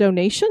for your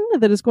donation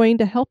that is going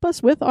to help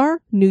us with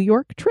our New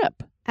York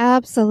trip.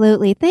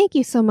 Absolutely. Thank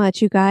you so much,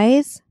 you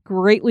guys.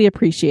 Greatly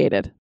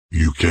appreciated.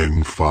 You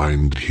can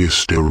find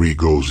History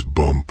Goes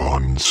Bump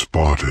on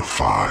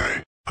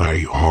Spotify,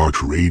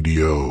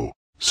 iHeartRadio,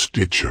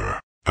 Stitcher,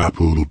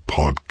 Apple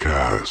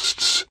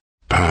Podcasts,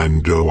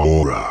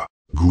 Pandora,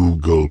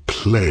 Google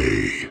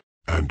Play,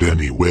 and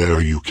anywhere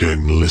you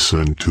can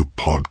listen to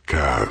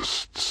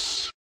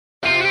podcasts.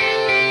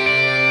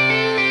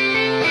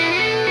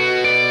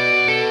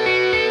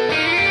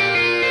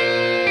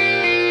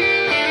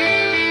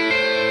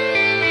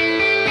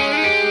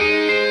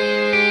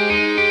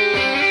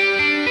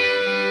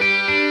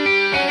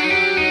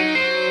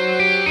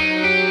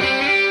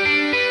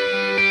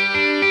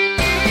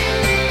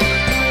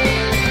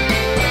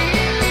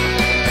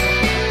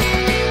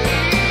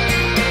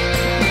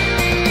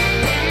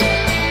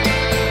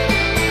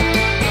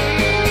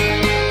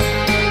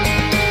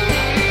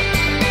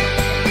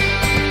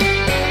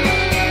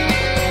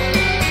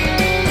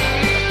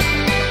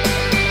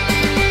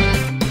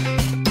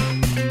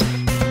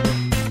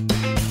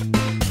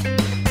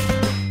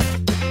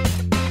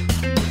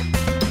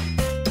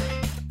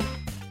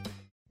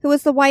 Who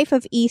was the wife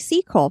of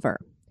E.C. Culver,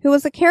 who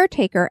was a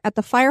caretaker at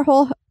the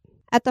firehole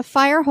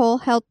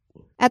hellhole.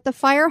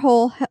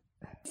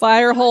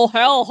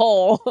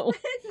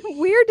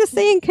 Weird to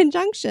say in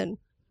conjunction.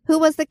 Who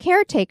was the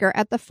caretaker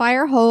at the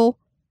firehole?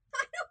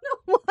 I don't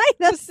know why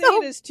that's Just say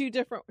it as two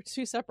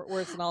separate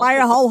words, and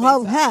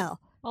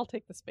I'll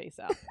take the space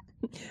out.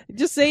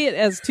 Just say it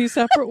as two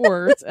separate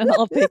words, and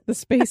I'll take the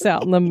space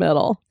out in the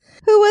middle.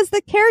 Who was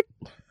the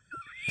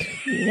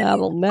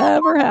That'll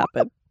never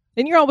happen.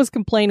 And you're always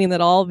complaining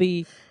that all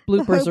the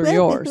bloopers are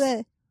yours.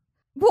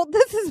 Well,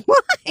 this is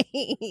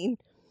mine.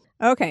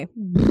 Okay.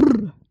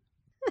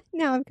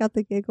 Now I've got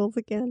the giggles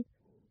again.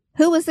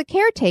 Who was the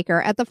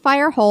caretaker at the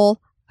Firehole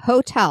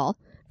Hotel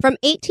from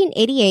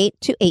 1888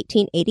 to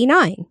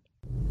 1889?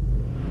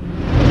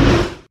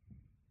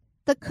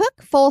 The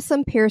cook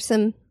Folsom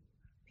Pearson.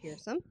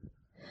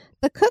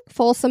 The cook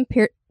Folsom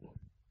Pearson.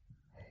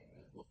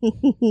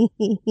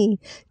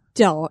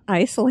 Don't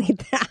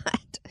isolate that.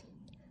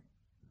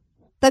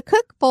 The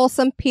Cook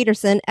Folsom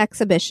Peterson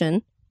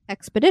Expedition.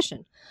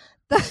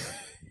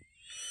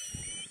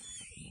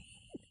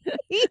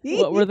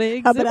 What were they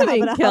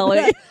exhibiting,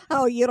 Kelly?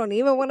 Oh, you don't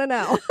even want to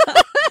know.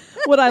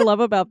 What I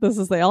love about this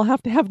is they all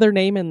have to have their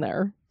name in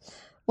there.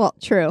 Well,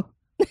 true.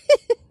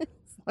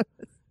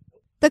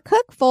 The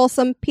Cook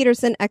Folsom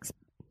Peterson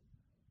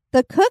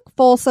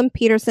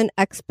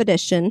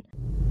Expedition.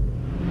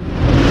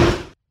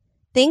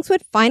 Things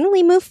would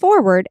finally move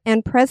forward,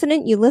 and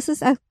President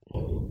Ulysses S.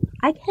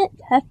 I can't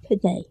talk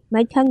today.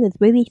 My tongue is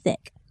really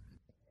thick.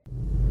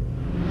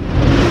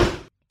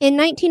 In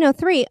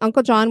 1903,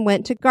 Uncle John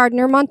went to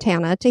Gardner,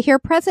 Montana to hear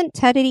President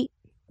Teddy?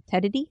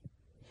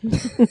 You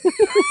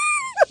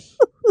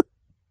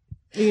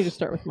can just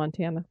start with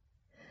Montana.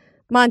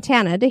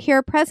 Montana to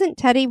hear President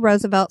Teddy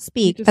Roosevelt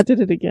speak. You just did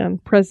it again.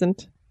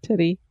 Present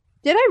Teddy.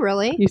 Did I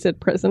really? You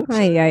said present.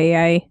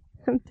 Ay.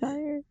 I'm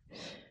tired.